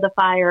ahead of the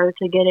fire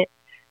to get it.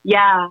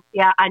 Yeah,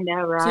 I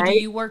know, right? So do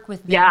you work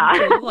with them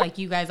too? Like,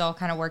 you guys all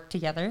kind of work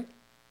together?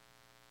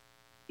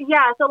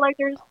 Yeah, so like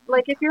there's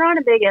if you're on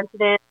a big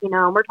incident,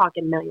 we're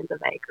talking millions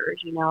of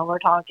acres, we're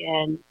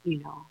talking,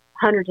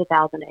 hundreds of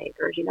thousand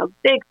acres,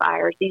 big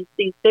fires, these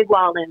big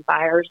wildland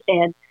fires,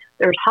 and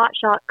there's hot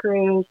shot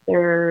crews,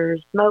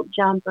 there's smoke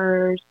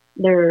jumpers,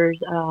 there's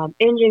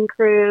engine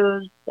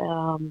crews,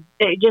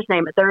 just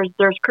name it.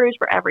 There's crews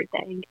for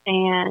everything,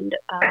 and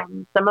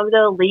some of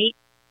the elite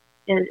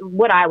is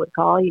what I would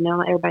call,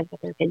 everybody's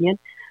got their opinion.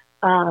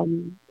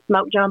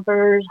 Smoke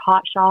jumpers,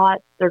 hot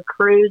shots, they're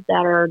crews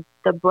that are,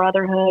 the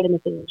brotherhood and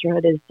the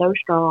sisterhood is so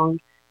strong,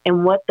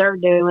 and what they're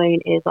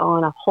doing is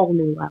on a whole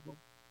new level.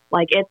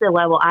 Like, it's a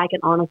level I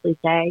can honestly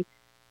say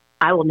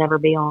I will never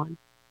be on.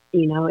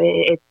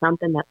 It's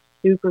something that's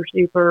super,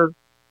 super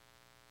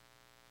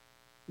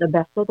the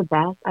best of the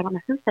best. I don't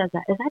know who says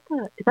that. Is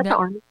that the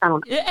Army? I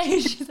don't know.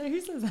 She's like, who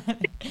says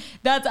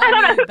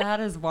that? That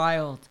is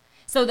wild.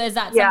 So is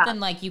that something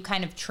like you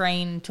kind of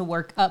train to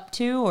work up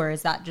to, or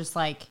is that just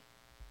like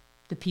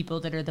the people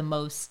that are the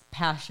most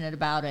passionate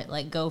about it,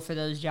 like, go for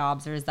those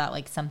jobs, or is that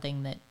like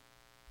something that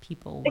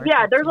people work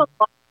up there's to? a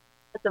lot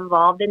that's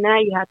involved in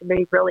that. You have to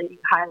be really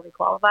highly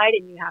qualified,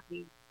 and you have to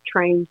be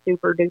trained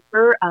super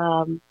duper,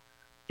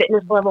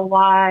 fitness level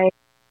wise.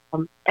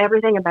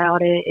 Everything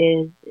about it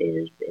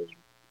is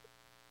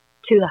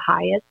to the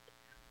highest.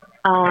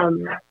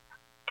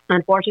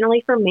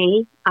 Unfortunately for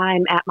me,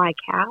 I'm at my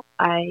cap.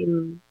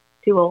 I'm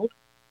too old.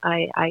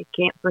 I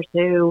can't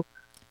pursue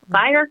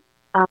fire.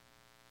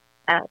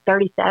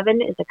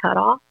 37 is a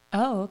cutoff.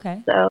 Oh,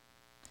 okay. So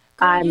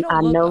Girl, you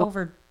don't look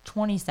over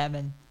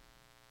 27.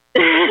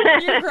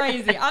 You're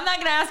crazy. I'm not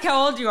going to ask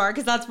how old you are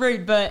because that's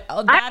rude, but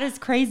that is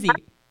crazy.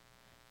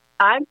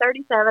 I'm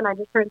 37. I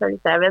just turned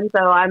 37, so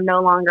I'm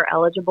no longer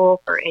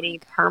eligible for any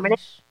permanent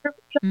jobs.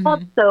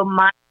 Mm-hmm. So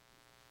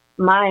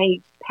my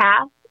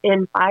path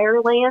in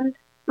Fireland,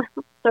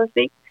 so to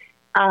speak,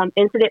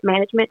 incident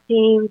management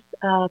teams,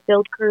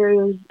 field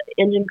crews,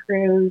 engine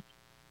crews,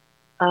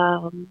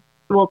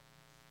 will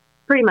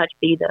pretty much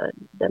be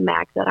the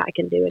max that I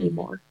can do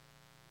anymore.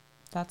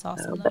 That's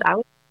awesome. But I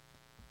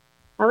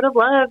would have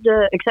loved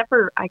to, except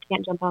for I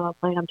can't jump on a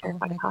plane. I'm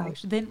terrified of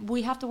heights. Then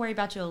we have to worry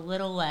about you a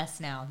little less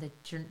now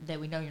that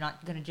we know you're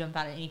not going to jump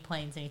out of any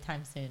planes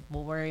anytime soon.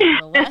 We'll worry a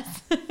little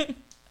less.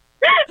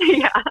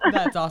 Yeah.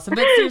 That's awesome.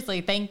 But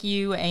seriously, thank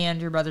you and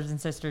your brothers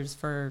and sisters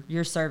for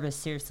your service,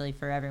 seriously,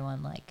 for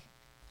everyone. Like,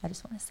 I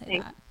just want to say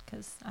that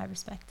because I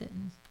respect it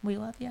and we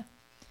love you.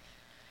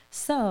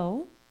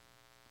 So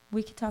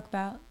we could talk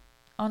about,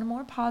 on a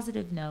more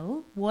positive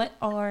note, what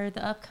are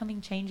the upcoming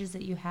changes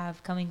that you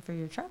have coming for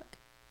your truck?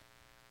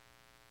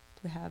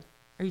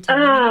 Are you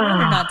telling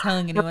anyone or not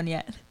telling anyone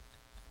yet?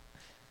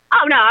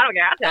 Oh, no, I don't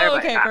care. I'll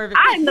tell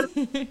everybody.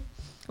 Okay, perfect.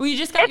 Well, you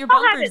just got your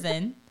bumpers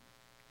in.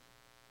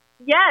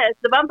 Yes,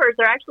 the bumpers.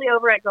 They're actually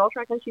over at Girl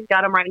Truck, and she's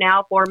got them right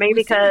now for me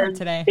because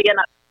today.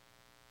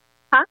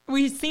 Huh?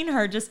 We've seen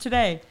her just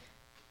today.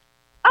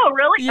 Oh,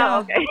 really? Yeah. Oh,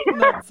 okay.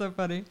 That's so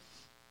funny.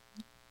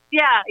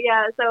 Yeah.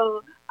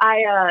 So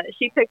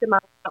she picked them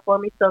up for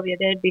me. Sylvia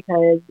did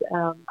because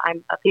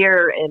I'm up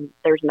here, and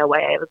there's no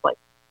way I was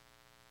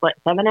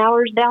 7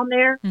 hours down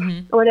there or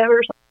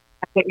whatever. So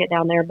I couldn't get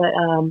down there, but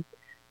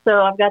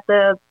so I've got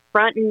the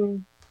front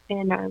and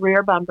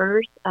rear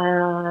bumpers.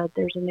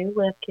 There's a new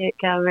lift kit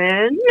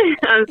coming.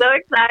 I'm so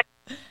excited.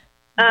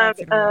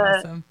 That's gonna be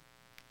awesome.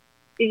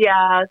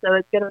 Yeah, so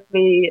it's going to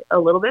be a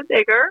little bit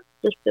bigger,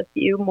 just a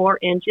few more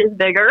inches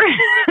bigger.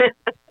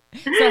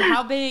 So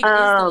how big is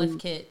the lift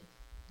kit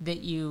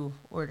that you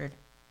ordered?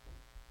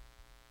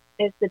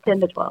 It's the 10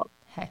 to 12.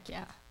 Heck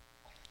yeah.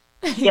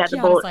 Yeah, the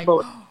bullet.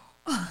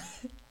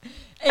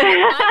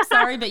 I'm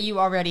sorry, but you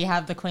already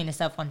have the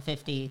cleanest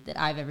F-150 that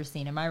I've ever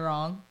seen. Am I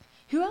wrong?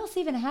 Who else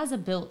even has a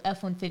built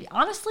F-150?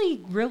 Honestly,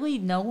 really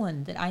no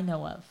one that I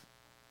know of.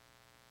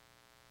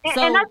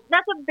 And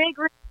that's a big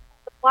reason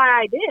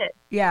why I did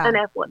an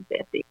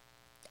F-150.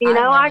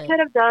 I could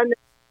have done,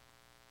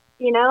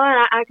 and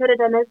I could have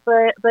done this,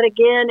 but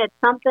again, it's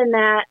something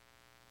that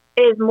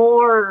is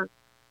more,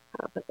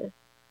 how do I put this?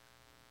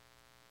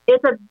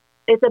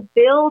 It's a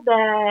build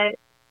that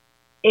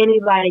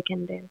anybody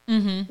can do.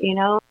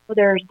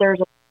 There's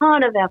a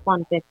ton of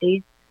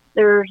F-150s.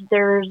 There's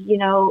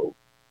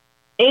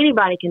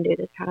anybody can do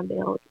this kind of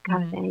build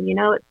kind of thing.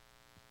 It's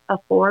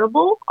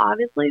affordable,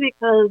 obviously,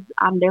 because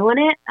I'm doing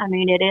it. I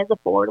mean, it is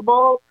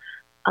affordable,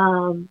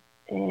 and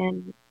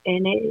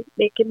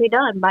it can be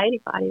done by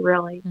anybody,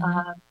 really.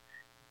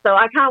 So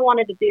I kind of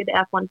wanted to do the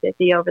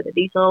F-150 over the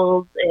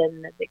diesels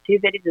and the big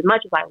 250s, as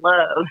much as I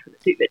love the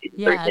 250s.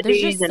 Yeah,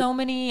 there's just so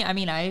many. I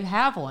mean, I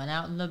have one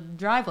out in the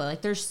driveway.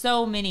 There's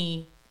so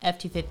many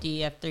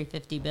F-250,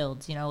 F-350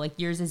 builds,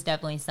 yours is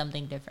definitely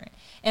something different.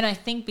 And I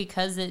think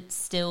because it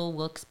still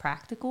looks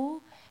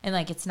practical and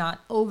it's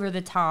not over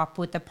the top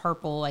with the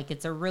purple,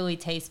 it's a really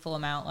tasteful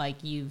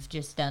amount. You've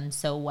just done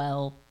so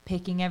well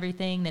picking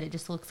everything that it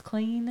just looks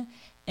clean.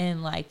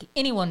 And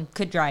anyone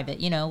could drive it,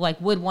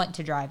 would want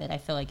to drive it. I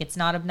feel like it's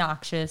not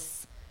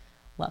obnoxious.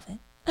 Love it.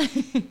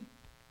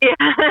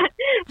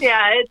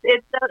 Yeah.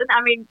 It's.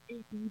 I mean,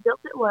 you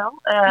built it well.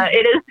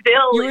 It is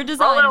still. You were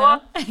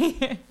designed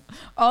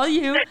all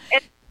you.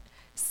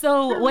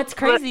 So what's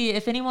crazy?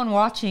 If anyone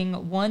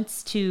watching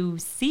wants to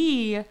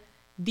see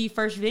the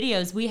first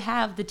videos, we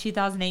have the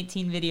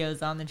 2018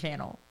 videos on the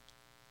channel.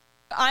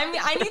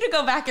 I need to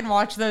go back and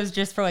watch those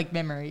just for like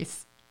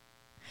memories.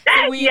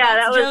 So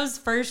that's Joe's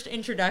first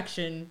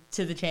introduction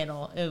to the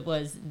channel. It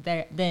was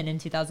then in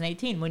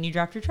 2018 when you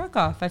dropped your truck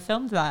off. I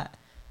filmed that.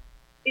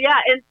 Yeah,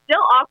 it's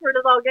still awkward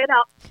as all get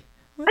out.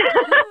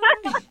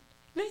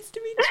 Nice to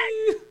meet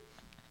you.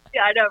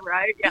 Yeah, I know,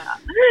 right?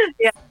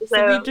 Yeah.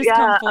 So we've just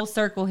come full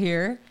circle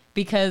here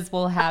because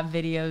we'll have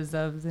videos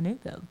of the new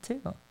build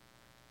too.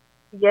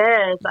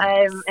 Yes,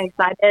 I'm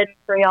excited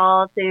for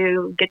y'all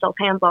to get y'all's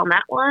hands on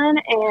that one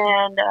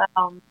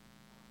and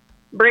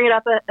bring it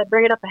up a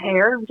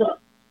hair,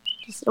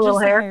 just a little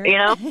hair,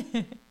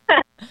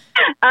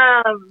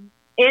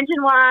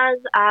 Engine wise,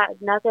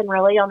 nothing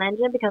really on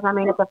engine because I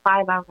mean it's a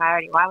 5.0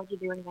 Coyote. Why would you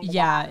do anything?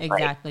 Yeah,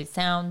 exactly.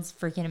 Sounds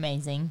freaking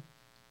amazing.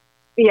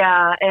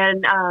 Yeah,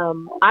 and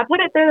I put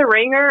it through the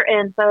ringer,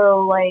 and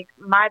so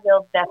my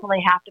builds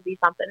definitely have to be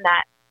something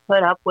that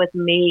put up with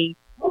me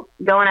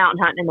going out and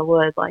hunting in the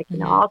woods.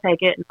 I'll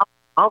take it and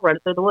I'll run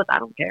it through the woods. I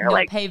don't care.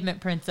 No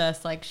pavement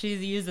princess,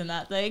 she's using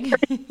that thing.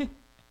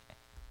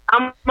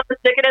 I'm gonna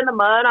stick it in the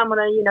mud. I'm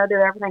gonna do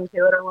everything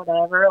to it or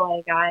whatever.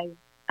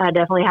 I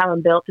definitely have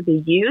them built to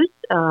be used.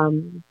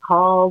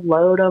 Haul,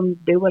 load them,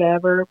 do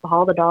whatever,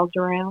 haul the dogs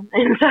around,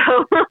 and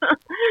so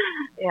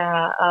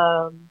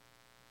yeah.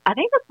 I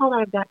think that's all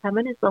that I've got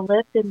coming is the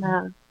lift and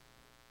the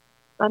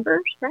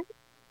bumpers, right?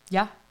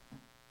 Yeah.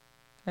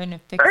 And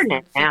fix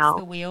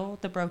the wheel,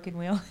 the broken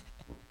wheel.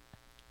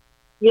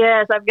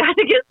 Yes, I've got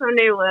to get some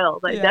new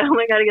wheels. I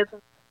definitely got to get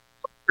some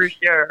for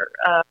sure.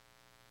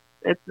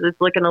 It's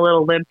looking a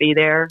little limpy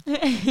there.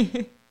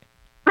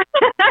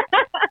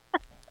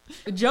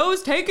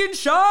 Joe's taking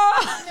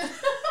shots.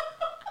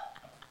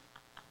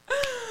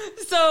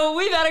 So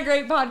we've had a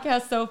great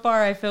podcast so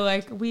far. I feel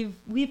like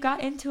we've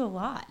got into a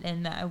lot,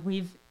 and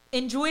we've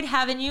enjoyed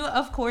having you,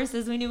 of course,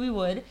 as we knew we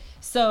would.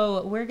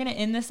 So we're gonna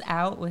end this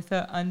out with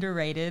an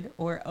underrated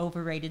or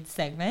overrated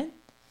segment.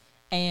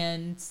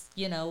 And,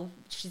 you know,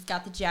 she's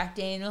got the Jack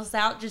Daniels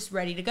out, just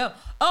ready to go.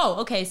 Oh,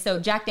 okay, so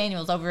Jack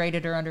Daniels,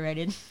 overrated or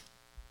underrated?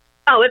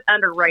 Oh, it's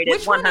underrated.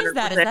 Which 100%. One is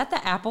that? Is that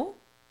the apple?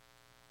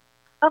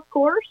 Of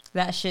course.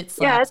 That shit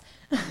slaps.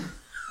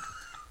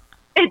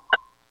 Yeah,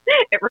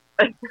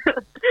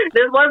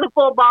 there was a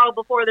full bottle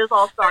before this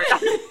all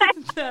started.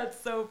 That's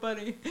so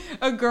funny.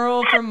 A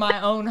girl from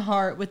my own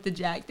heart with the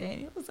Jack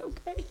Daniels,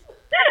 okay.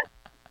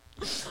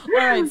 All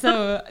right,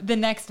 so the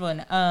next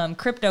one,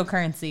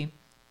 cryptocurrency.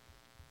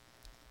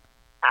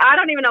 I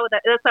don't even know what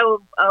that's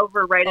so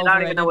overrated. I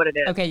don't even know what it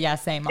is. Okay, yeah,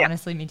 same. Yeah.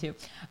 Honestly, me too.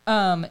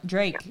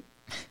 Drake.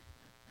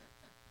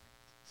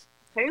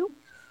 Who?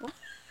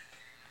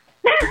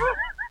 The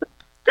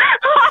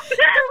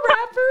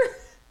rapper.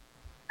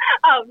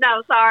 Oh,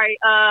 no, sorry.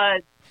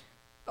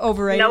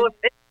 Overrated. No,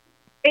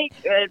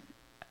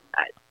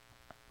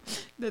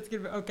 that's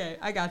good. Okay,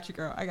 I got you,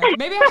 girl. I got you.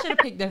 Maybe I should have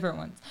picked different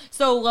ones.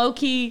 So,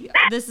 low-key,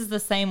 this is the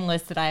same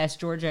list that I asked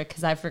Georgia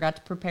because I forgot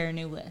to prepare a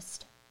new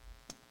list.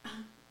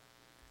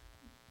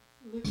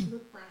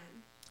 Luke Bryan.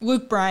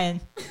 Luke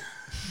Bryan.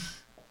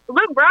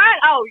 Luke Bryan?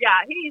 Oh, yeah.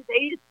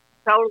 He's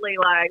totally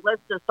like,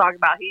 let's just talk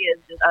about he is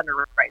just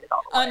underrated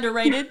all the way.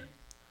 Underrated?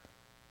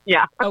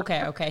 Yeah.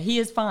 Okay. He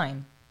is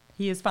fine.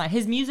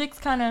 His music's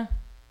kind of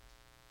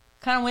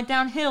went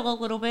downhill a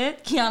little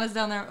bit. Kiana's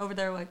over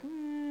there like,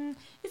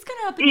 it's kind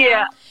of up and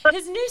down.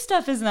 His new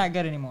stuff isn't that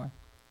good anymore.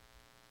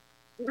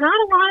 Not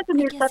a lot of the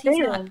new stuff he's is.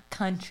 Not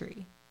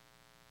country.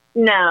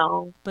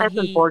 No, but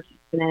that's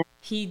unfortunate.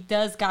 He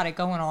does got it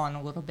going on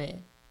a little bit.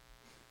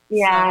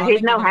 Yeah, so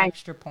he's no Hank.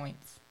 Extra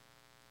points.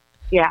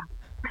 Yeah.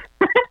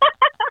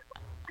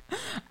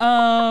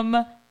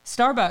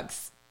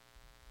 Starbucks.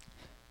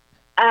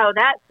 Oh,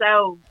 that's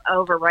so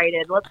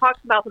overrated. Let's talk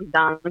about some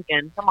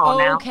Dunkin'. Come on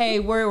now. Okay,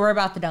 we're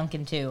about the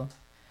Dunkin' too.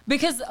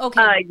 Because,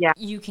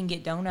 you can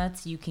get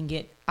donuts, you can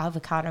get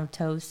avocado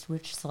toast,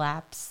 which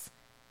slaps.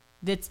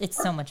 It's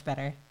so much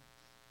better.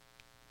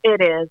 It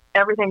is.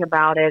 Everything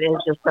about it is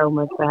just so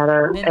much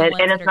better. And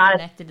it's not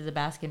connected to the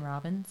Baskin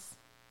Robbins.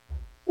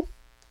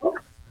 Oh,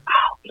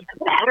 even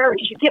better.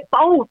 You should get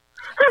both.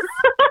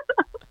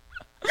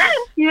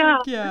 Yeah.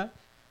 Yeah.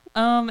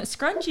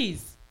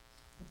 Scrunchies.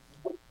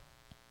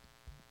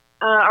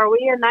 Are we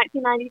in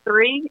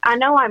 1993? I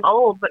know I'm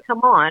old, but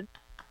come on.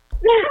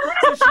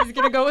 So she's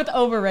going to go with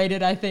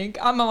overrated, I think.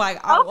 I'm like,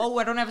 I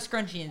don't have a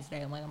scrunchie in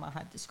today. I'm like, I'm going to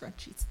have the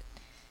scrunchies.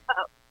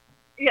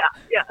 Yeah.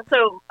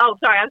 So,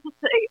 sorry, I was just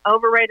saying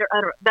overrated.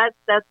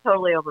 That's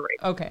totally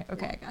overrated. Okay,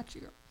 I got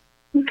you.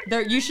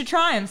 You should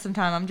try them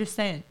sometime. I'm just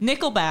saying.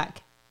 Nickelback.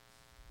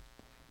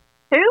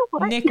 Who?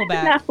 What?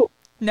 Nickelback.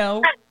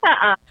 No.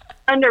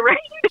 Underrated.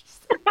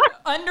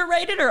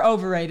 Underrated or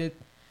overrated?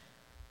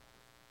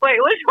 Wait,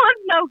 which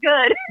one's no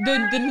good?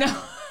 The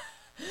no.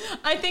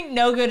 I think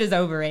no good is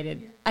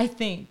overrated. I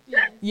think.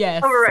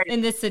 Yes. Overrated.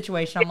 In this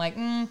situation, I'm like,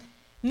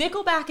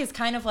 Nickelback is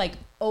kind of like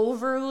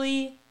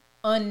overly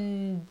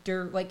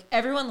like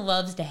everyone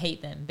loves to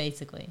hate them,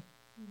 basically.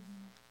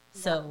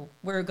 So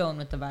we're going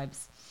with the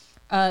vibes.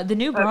 The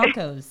new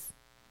Broncos.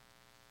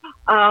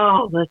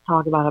 Oh, let's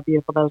talk about how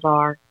beautiful those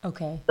are.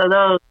 Okay. So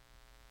those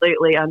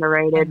completely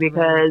underrated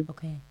because.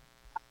 Okay.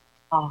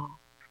 Oh.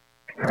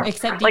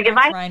 Except Dino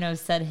Rhino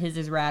said his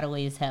is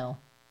rattly as hell.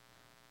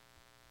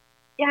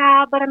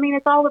 Yeah, but I mean,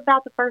 it's all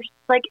about the first,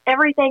 like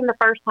everything the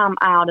first time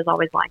out is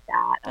always like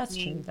that. That's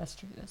true.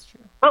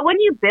 But when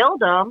you build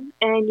them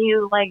and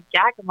you like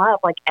jack them up,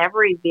 like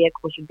every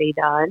vehicle should be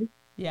done.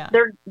 Yeah.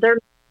 They're going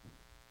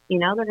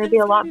to be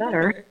a lot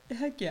better.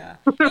 Heck yeah.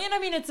 And I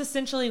mean, it's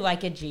essentially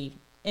like a Jeep,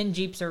 and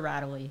Jeeps are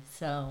rattly.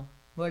 So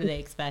what do they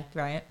expect,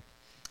 right?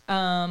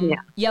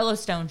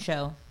 Yellowstone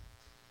show.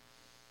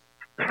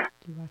 Do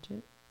you watch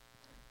it?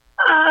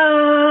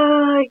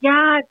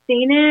 Yeah, I've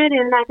seen it,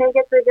 and I think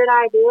it's a good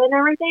idea and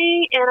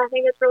everything, and I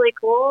think it's really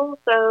cool.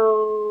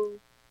 So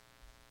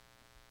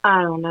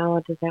I don't know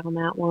what to say on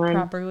that one.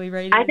 Properly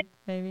rated,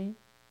 maybe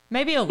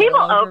a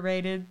little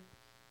overrated.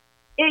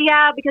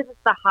 Yeah, because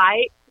it's the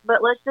hype.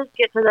 But let's just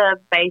get to the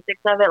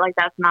basics of it. Like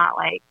that's not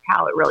like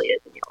how it really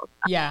is in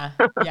Yellowstone.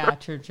 Yeah,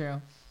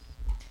 true.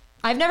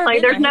 I've never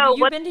been there. Have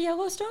you been to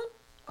Yellowstone?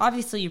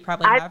 Obviously, you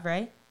probably have,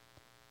 right?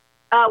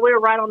 We were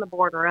right on the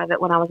border of it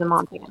when I was in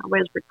Montana. It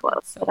was pretty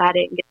close, but I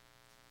didn't get.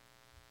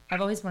 I've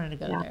always wanted to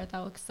go there. That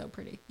looks so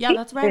pretty. Yeah,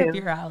 that's right up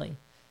your alley.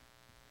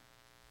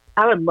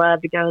 I would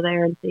love to go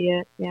there and see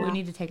it. Yeah, we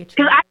need to take a trip.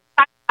 Because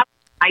I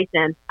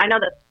bison. I know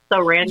that's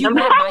so random.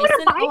 You have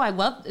bison? Oh, I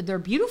love. They're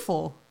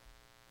beautiful.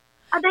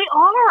 They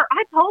are.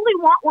 I totally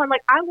want one.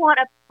 Like, I want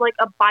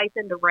a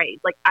bison to raise.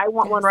 Like, I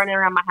want one running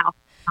around my house.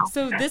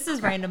 So this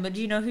is random, but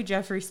do you know who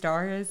Jeffree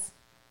Star is?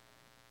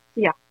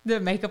 Yeah. The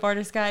makeup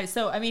artist guy.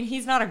 So, I mean,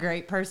 he's not a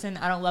great person.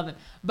 I don't love him.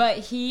 But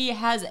he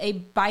has a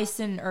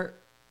bison,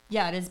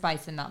 it is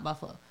bison, not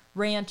buffalo,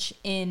 ranch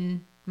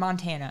in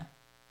Montana,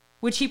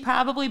 which he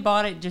probably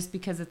bought it just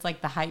because it's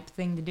like the hype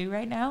thing to do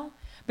right now.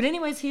 But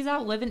anyways, he's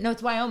out living. No,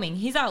 it's Wyoming.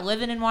 He's out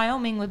living in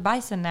Wyoming with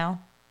bison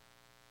now.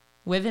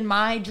 Living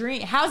my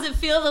dream. How's it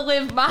feel to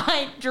live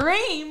my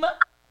dream,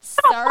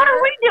 sir? What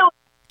are we doing?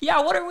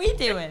 Yeah, what are we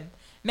doing?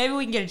 Maybe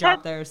we can get a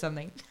job there or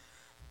something.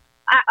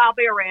 I'll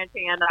be a ranch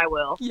hand. I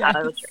will. Yes.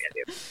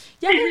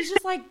 Yeah, he's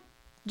just like,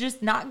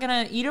 just not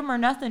going to eat them or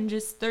nothing.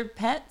 Just they're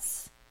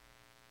pets.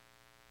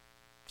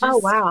 Oh,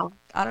 wow.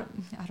 I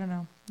don't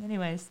know.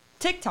 Anyways,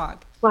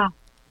 TikTok. Wow.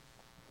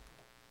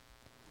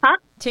 Huh?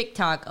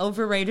 TikTok,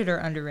 overrated or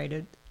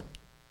underrated?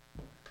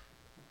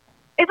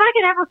 If I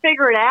could ever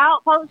figure it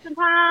out, posting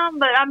time,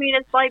 but I mean,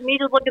 it's like me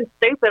just looking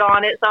stupid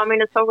on it, so I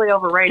mean, it's totally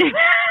overrated.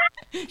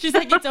 She's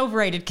like, it's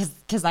overrated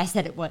because I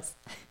said it was.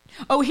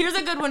 Oh, here's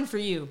a good one for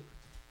you,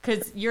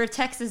 because you're a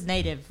Texas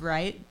native,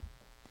 right?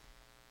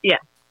 Yeah.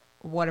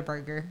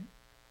 Whataburger.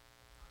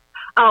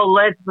 Oh,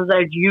 let's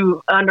say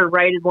you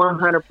underrated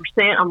 100%.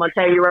 I'm going to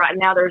tell you right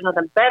now, there's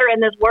nothing better in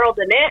this world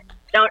than it.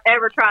 Don't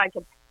ever try and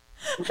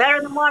compare.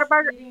 Better than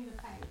Whataburger.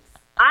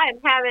 I am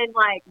having,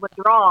 like,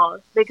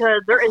 withdrawals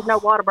because there is no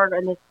Whataburger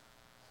in this.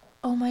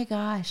 Oh, my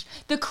gosh.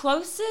 The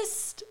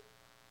closest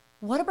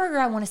Whataburger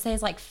I want to say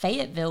is, like,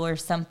 Fayetteville or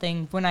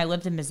something when I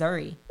lived in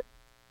Missouri.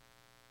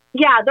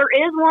 Yeah, there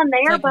is one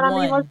there, like but, I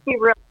mean, let's be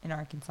real. In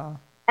Arkansas.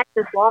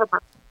 Texas Whataburger.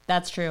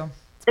 That's true.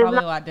 It's probably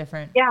a lot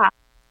different. Yeah.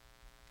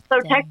 So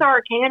Dang.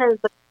 Texarkana is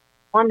the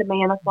one to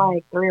me, and that's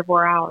like 3 or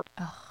 4 hours.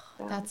 Oh,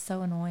 that's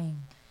so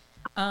annoying.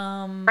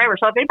 Forever.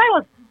 So if anybody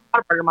wants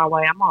Whataburger my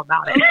way, I'm all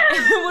about it.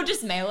 We'll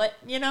just mail it,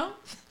 you know?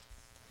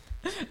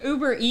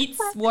 Uber Eats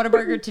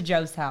Whataburger to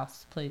Joe's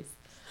house, please.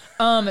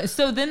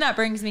 So then that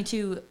brings me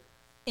to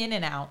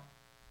In-N-Out.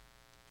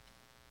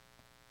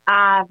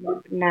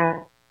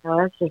 No,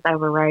 it's just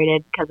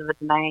overrated because of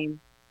its name.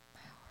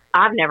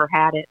 I've never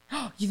had it.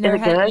 You've never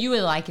Is it had good? it? You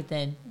would like it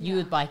then. You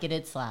would like it.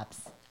 It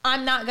slaps.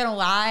 I'm not going to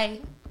lie.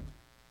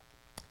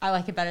 I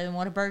like it better than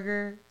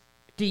Whataburger.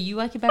 Do you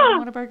like it better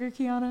than Whataburger,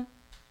 Kiana?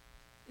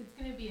 It's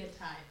going to be a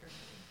tie for me.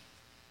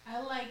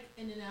 I like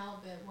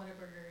In-N-Out, but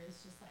Whataburger is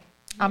just like...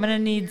 I'm going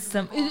to need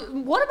some...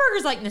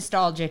 Whataburger's like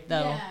nostalgic,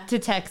 though, to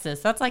Texas.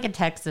 That's like a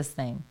Texas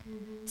thing.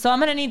 Mm-hmm. So I'm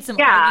going to need some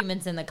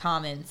arguments in the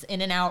comments.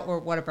 In-N-Out or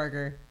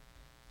Whataburger.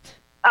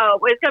 Oh,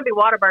 it's going to be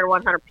Whataburger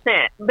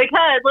 100%.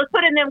 Because let's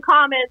put in them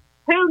comments,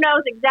 who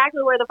knows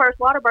exactly where the first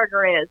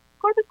Whataburger is?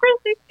 Corpus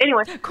Christi.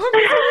 Anyway.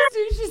 Corpus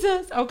Christi, she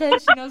says. Okay,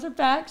 she knows her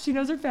facts. She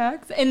knows her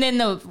facts. And then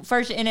the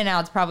first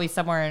In-N-Out's probably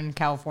somewhere in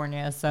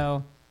California,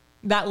 so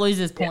that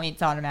loses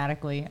points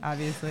automatically,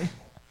 obviously.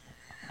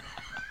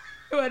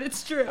 But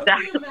it's true.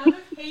 The amount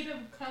of hate of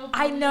California.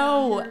 I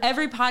know.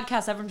 Every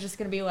podcast, everyone's just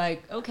going to be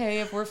like,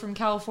 okay, if we're from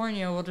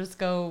California, we'll just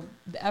go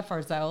F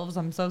ourselves.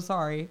 I'm so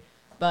sorry.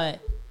 But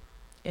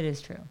it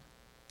is true.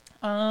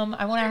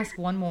 I want to ask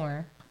one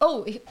more.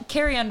 Oh,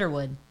 Carrie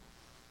Underwood.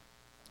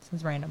 This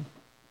is random.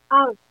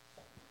 Oh,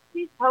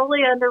 she's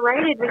totally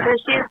underrated because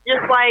she's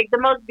just like the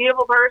most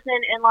beautiful person,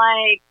 and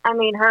like, I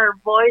mean, her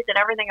voice and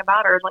everything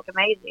about her is like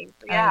amazing.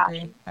 So, yeah.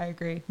 I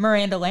agree.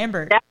 Miranda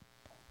Lambert. Yeah.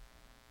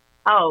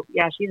 Oh,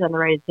 yeah, she's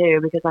underrated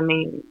too because, I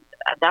mean,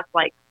 that's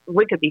like,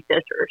 we could be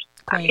sisters.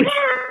 Queens.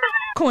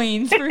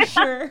 Queens, for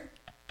sure.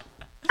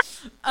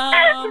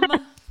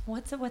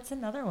 What's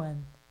another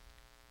one?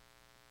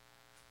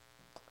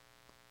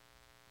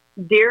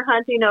 Deer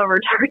hunting over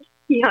turkey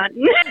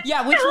hunting.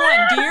 Yeah, which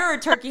one? Deer or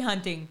turkey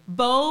hunting?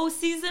 Bow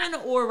season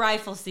or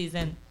rifle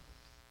season?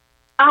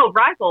 Oh,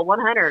 rifle,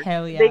 100.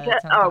 Hell yeah, because,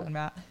 that's what I'm talking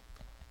about.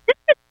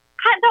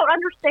 I don't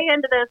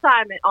understand the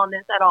assignment on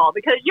this at all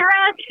because you're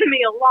asking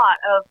me a lot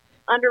of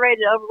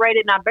underrated,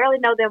 overrated, and I barely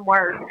know them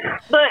words.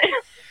 But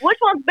which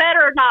one's better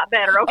or not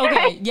better,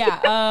 okay?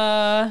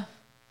 Yeah.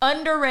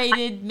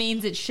 Underrated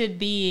means it should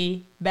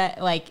be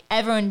like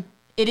everyone,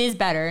 it is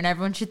better and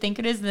everyone should think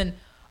it is. And then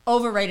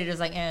overrated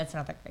is like, it's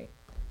not that great.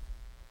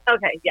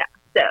 Okay, yeah.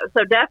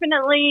 So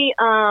definitely,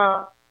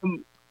 bow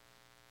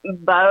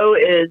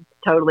is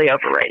totally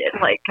overrated.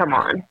 Like, come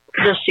on,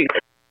 just shoot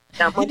it.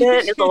 Done with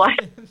it. It's a lot.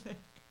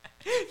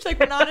 It's like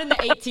we're not in the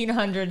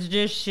 1800s.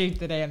 Just shoot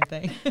the damn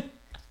thing.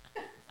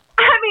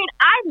 I mean,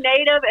 I'm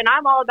native and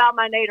I'm all about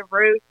my native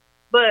roots,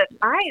 but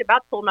I ain't about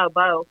to pull no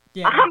bow.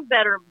 Yeah. I'm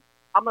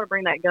gonna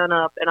bring that gun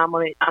up and I'm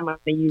gonna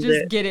use just it.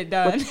 Just get it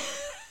done.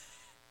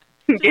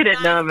 Get it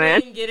done,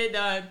 man. Get it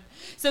done.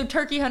 So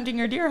turkey hunting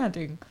or deer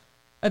hunting?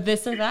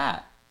 This or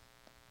that?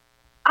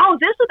 Oh,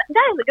 that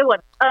is a good one.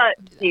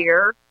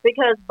 Deer,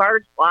 because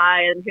birds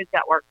fly and who's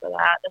got work for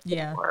that?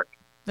 That's work.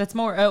 That's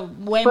more,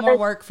 way more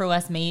work for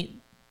less meat.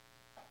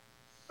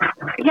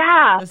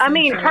 Yeah, I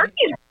mean, turkey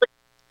is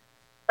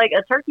like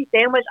a turkey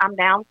sandwich. I'm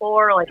down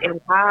for like any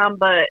time,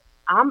 but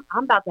I'm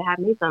about to have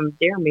me some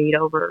deer meat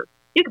over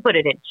You can put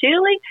it in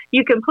chili.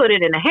 You can put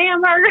it in a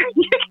hamburger.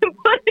 You can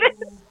put it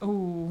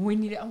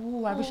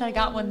in... I wish I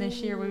got one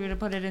this year. We would have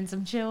put it in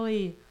some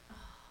chili.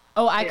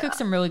 Oh, I cook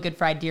some really good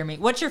fried deer meat.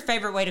 What's your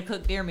favorite way to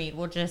cook deer meat?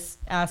 We'll just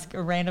ask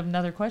a random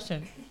another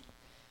question.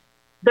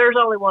 There's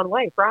only one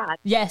way, fried.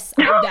 Yes,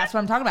 that's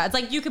what I'm talking about. It's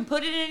like you can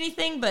put it in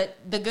anything, but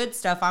the good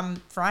stuff, I'm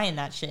frying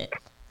that shit.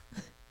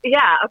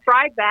 Yeah, a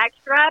fried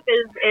backstrap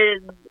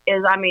is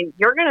I mean,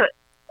 you're going to,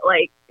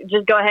 like,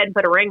 just go ahead and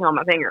put a ring on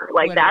my finger.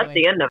 Like, Literally. That's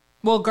the end of it.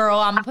 Well, girl,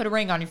 I'm going to put a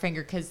ring on your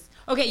finger because,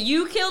 okay,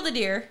 you kill the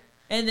deer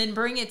and then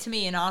bring it to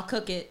me and I'll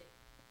cook it.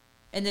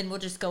 And then we'll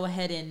just go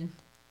ahead and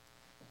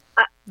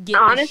get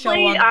the show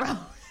on the road.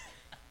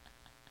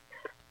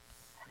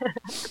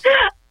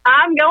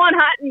 I'm going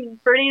hunting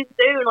pretty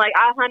soon. Like,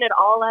 I hunted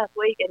all last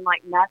week and,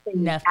 like,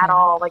 nothing. At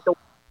all. Like, the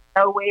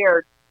so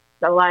weird.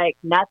 So, like,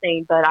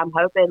 nothing. But I'm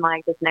hoping,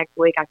 like, this next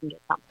week I can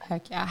get something.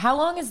 Heck yeah. How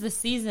long is the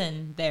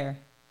season there?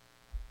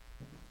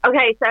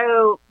 Okay,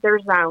 so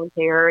there's zones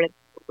here. It's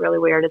really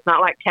weird. It's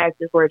not like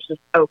Texas where it's just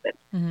open.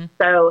 Mm-hmm.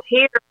 So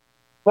here,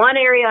 one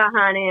area I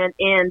hunt in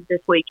ends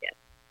this weekend.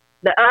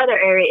 The other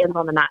area ends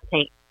on the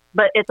 19th.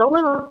 But it's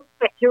only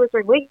like 2 or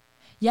 3 weeks.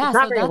 Yeah,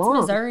 so that's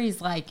long.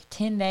 Missouri's like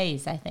 10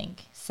 days, I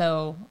think.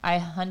 So I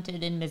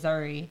hunted in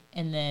Missouri,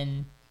 and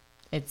then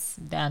it's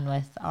done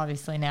with,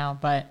 obviously, now.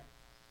 But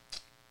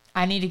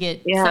I need to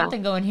get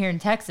something going here in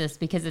Texas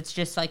because it's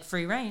just like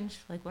free range,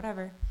 like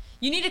whatever.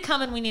 You need to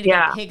come and we need to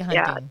go pig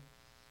hunting.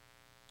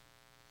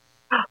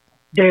 Yeah.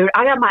 Dude,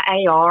 I got my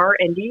AR,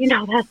 and do you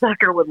know that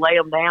sucker would lay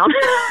them down?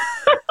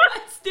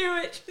 Let's do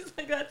it. She's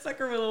like, that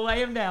sucker will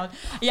lay him down.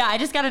 Yeah, I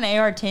just got an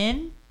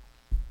AR-10.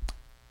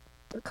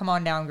 Come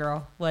on down,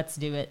 girl. Let's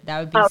do it.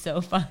 That would be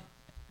so fun.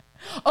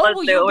 Oh,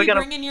 well, you'll be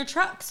bringing your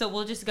truck, so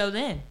we'll just go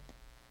then.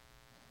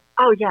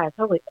 Oh, yeah,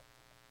 totally.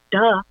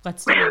 Duh.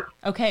 Let's do it.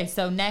 Okay,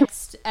 so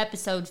next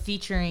episode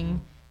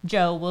featuring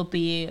Joe will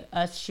be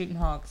us shooting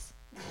hogs.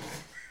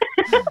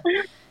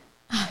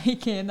 I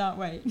cannot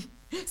wait.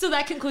 So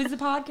that concludes the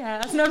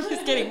podcast. No, I'm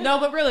just kidding. No,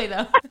 but really,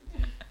 though.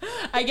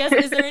 I guess,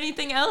 is there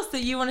anything else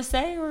that you want to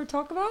say or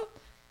talk about?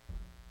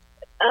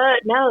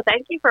 No,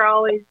 thank you for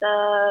always,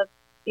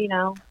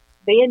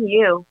 being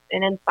you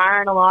and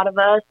inspiring a lot of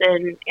us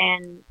and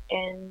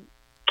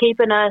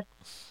keeping us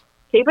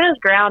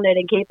grounded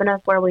and keeping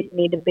us where we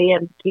need to be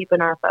and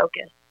keeping our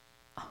focus.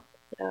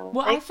 So,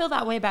 well, I feel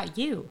that way about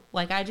you.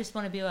 Like, I just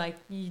want to be like,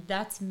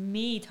 that's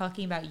me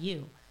talking about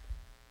you.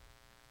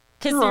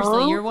 Because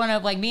seriously, you're one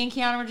of, like, me and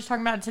Kiana were just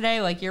talking about it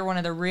today, like, you're one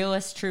of the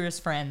realest,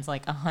 truest friends,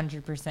 like,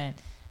 100%.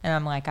 And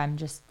I'm like, I'm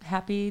just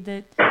happy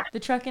that the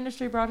truck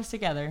industry brought us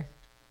together.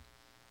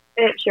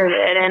 It sure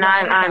did. And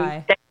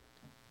I'm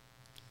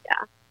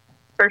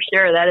for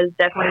sure. That is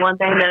definitely one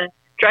thing the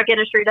truck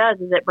industry does,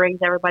 is it brings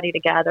everybody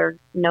together,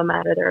 no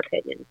matter their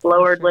opinions.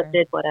 Lowered,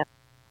 lifted, whatever.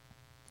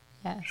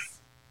 Yes.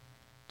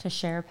 To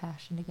share a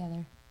passion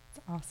together.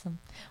 Awesome.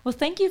 Well,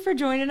 thank you for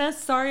joining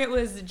us. Sorry,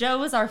 Joe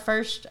was our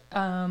first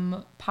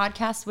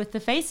podcast with the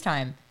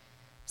FaceTime.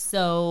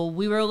 So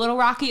we were a little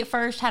rocky at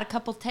first, had a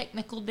couple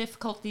technical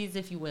difficulties,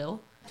 if you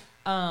will.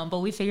 But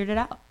we figured it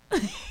out.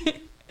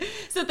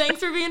 So thanks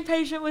for being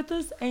patient with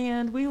us,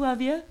 and we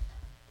love you.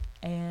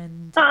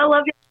 And I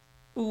love you.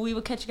 We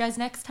will catch you guys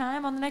next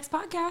time on the next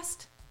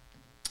podcast.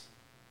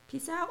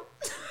 Peace out.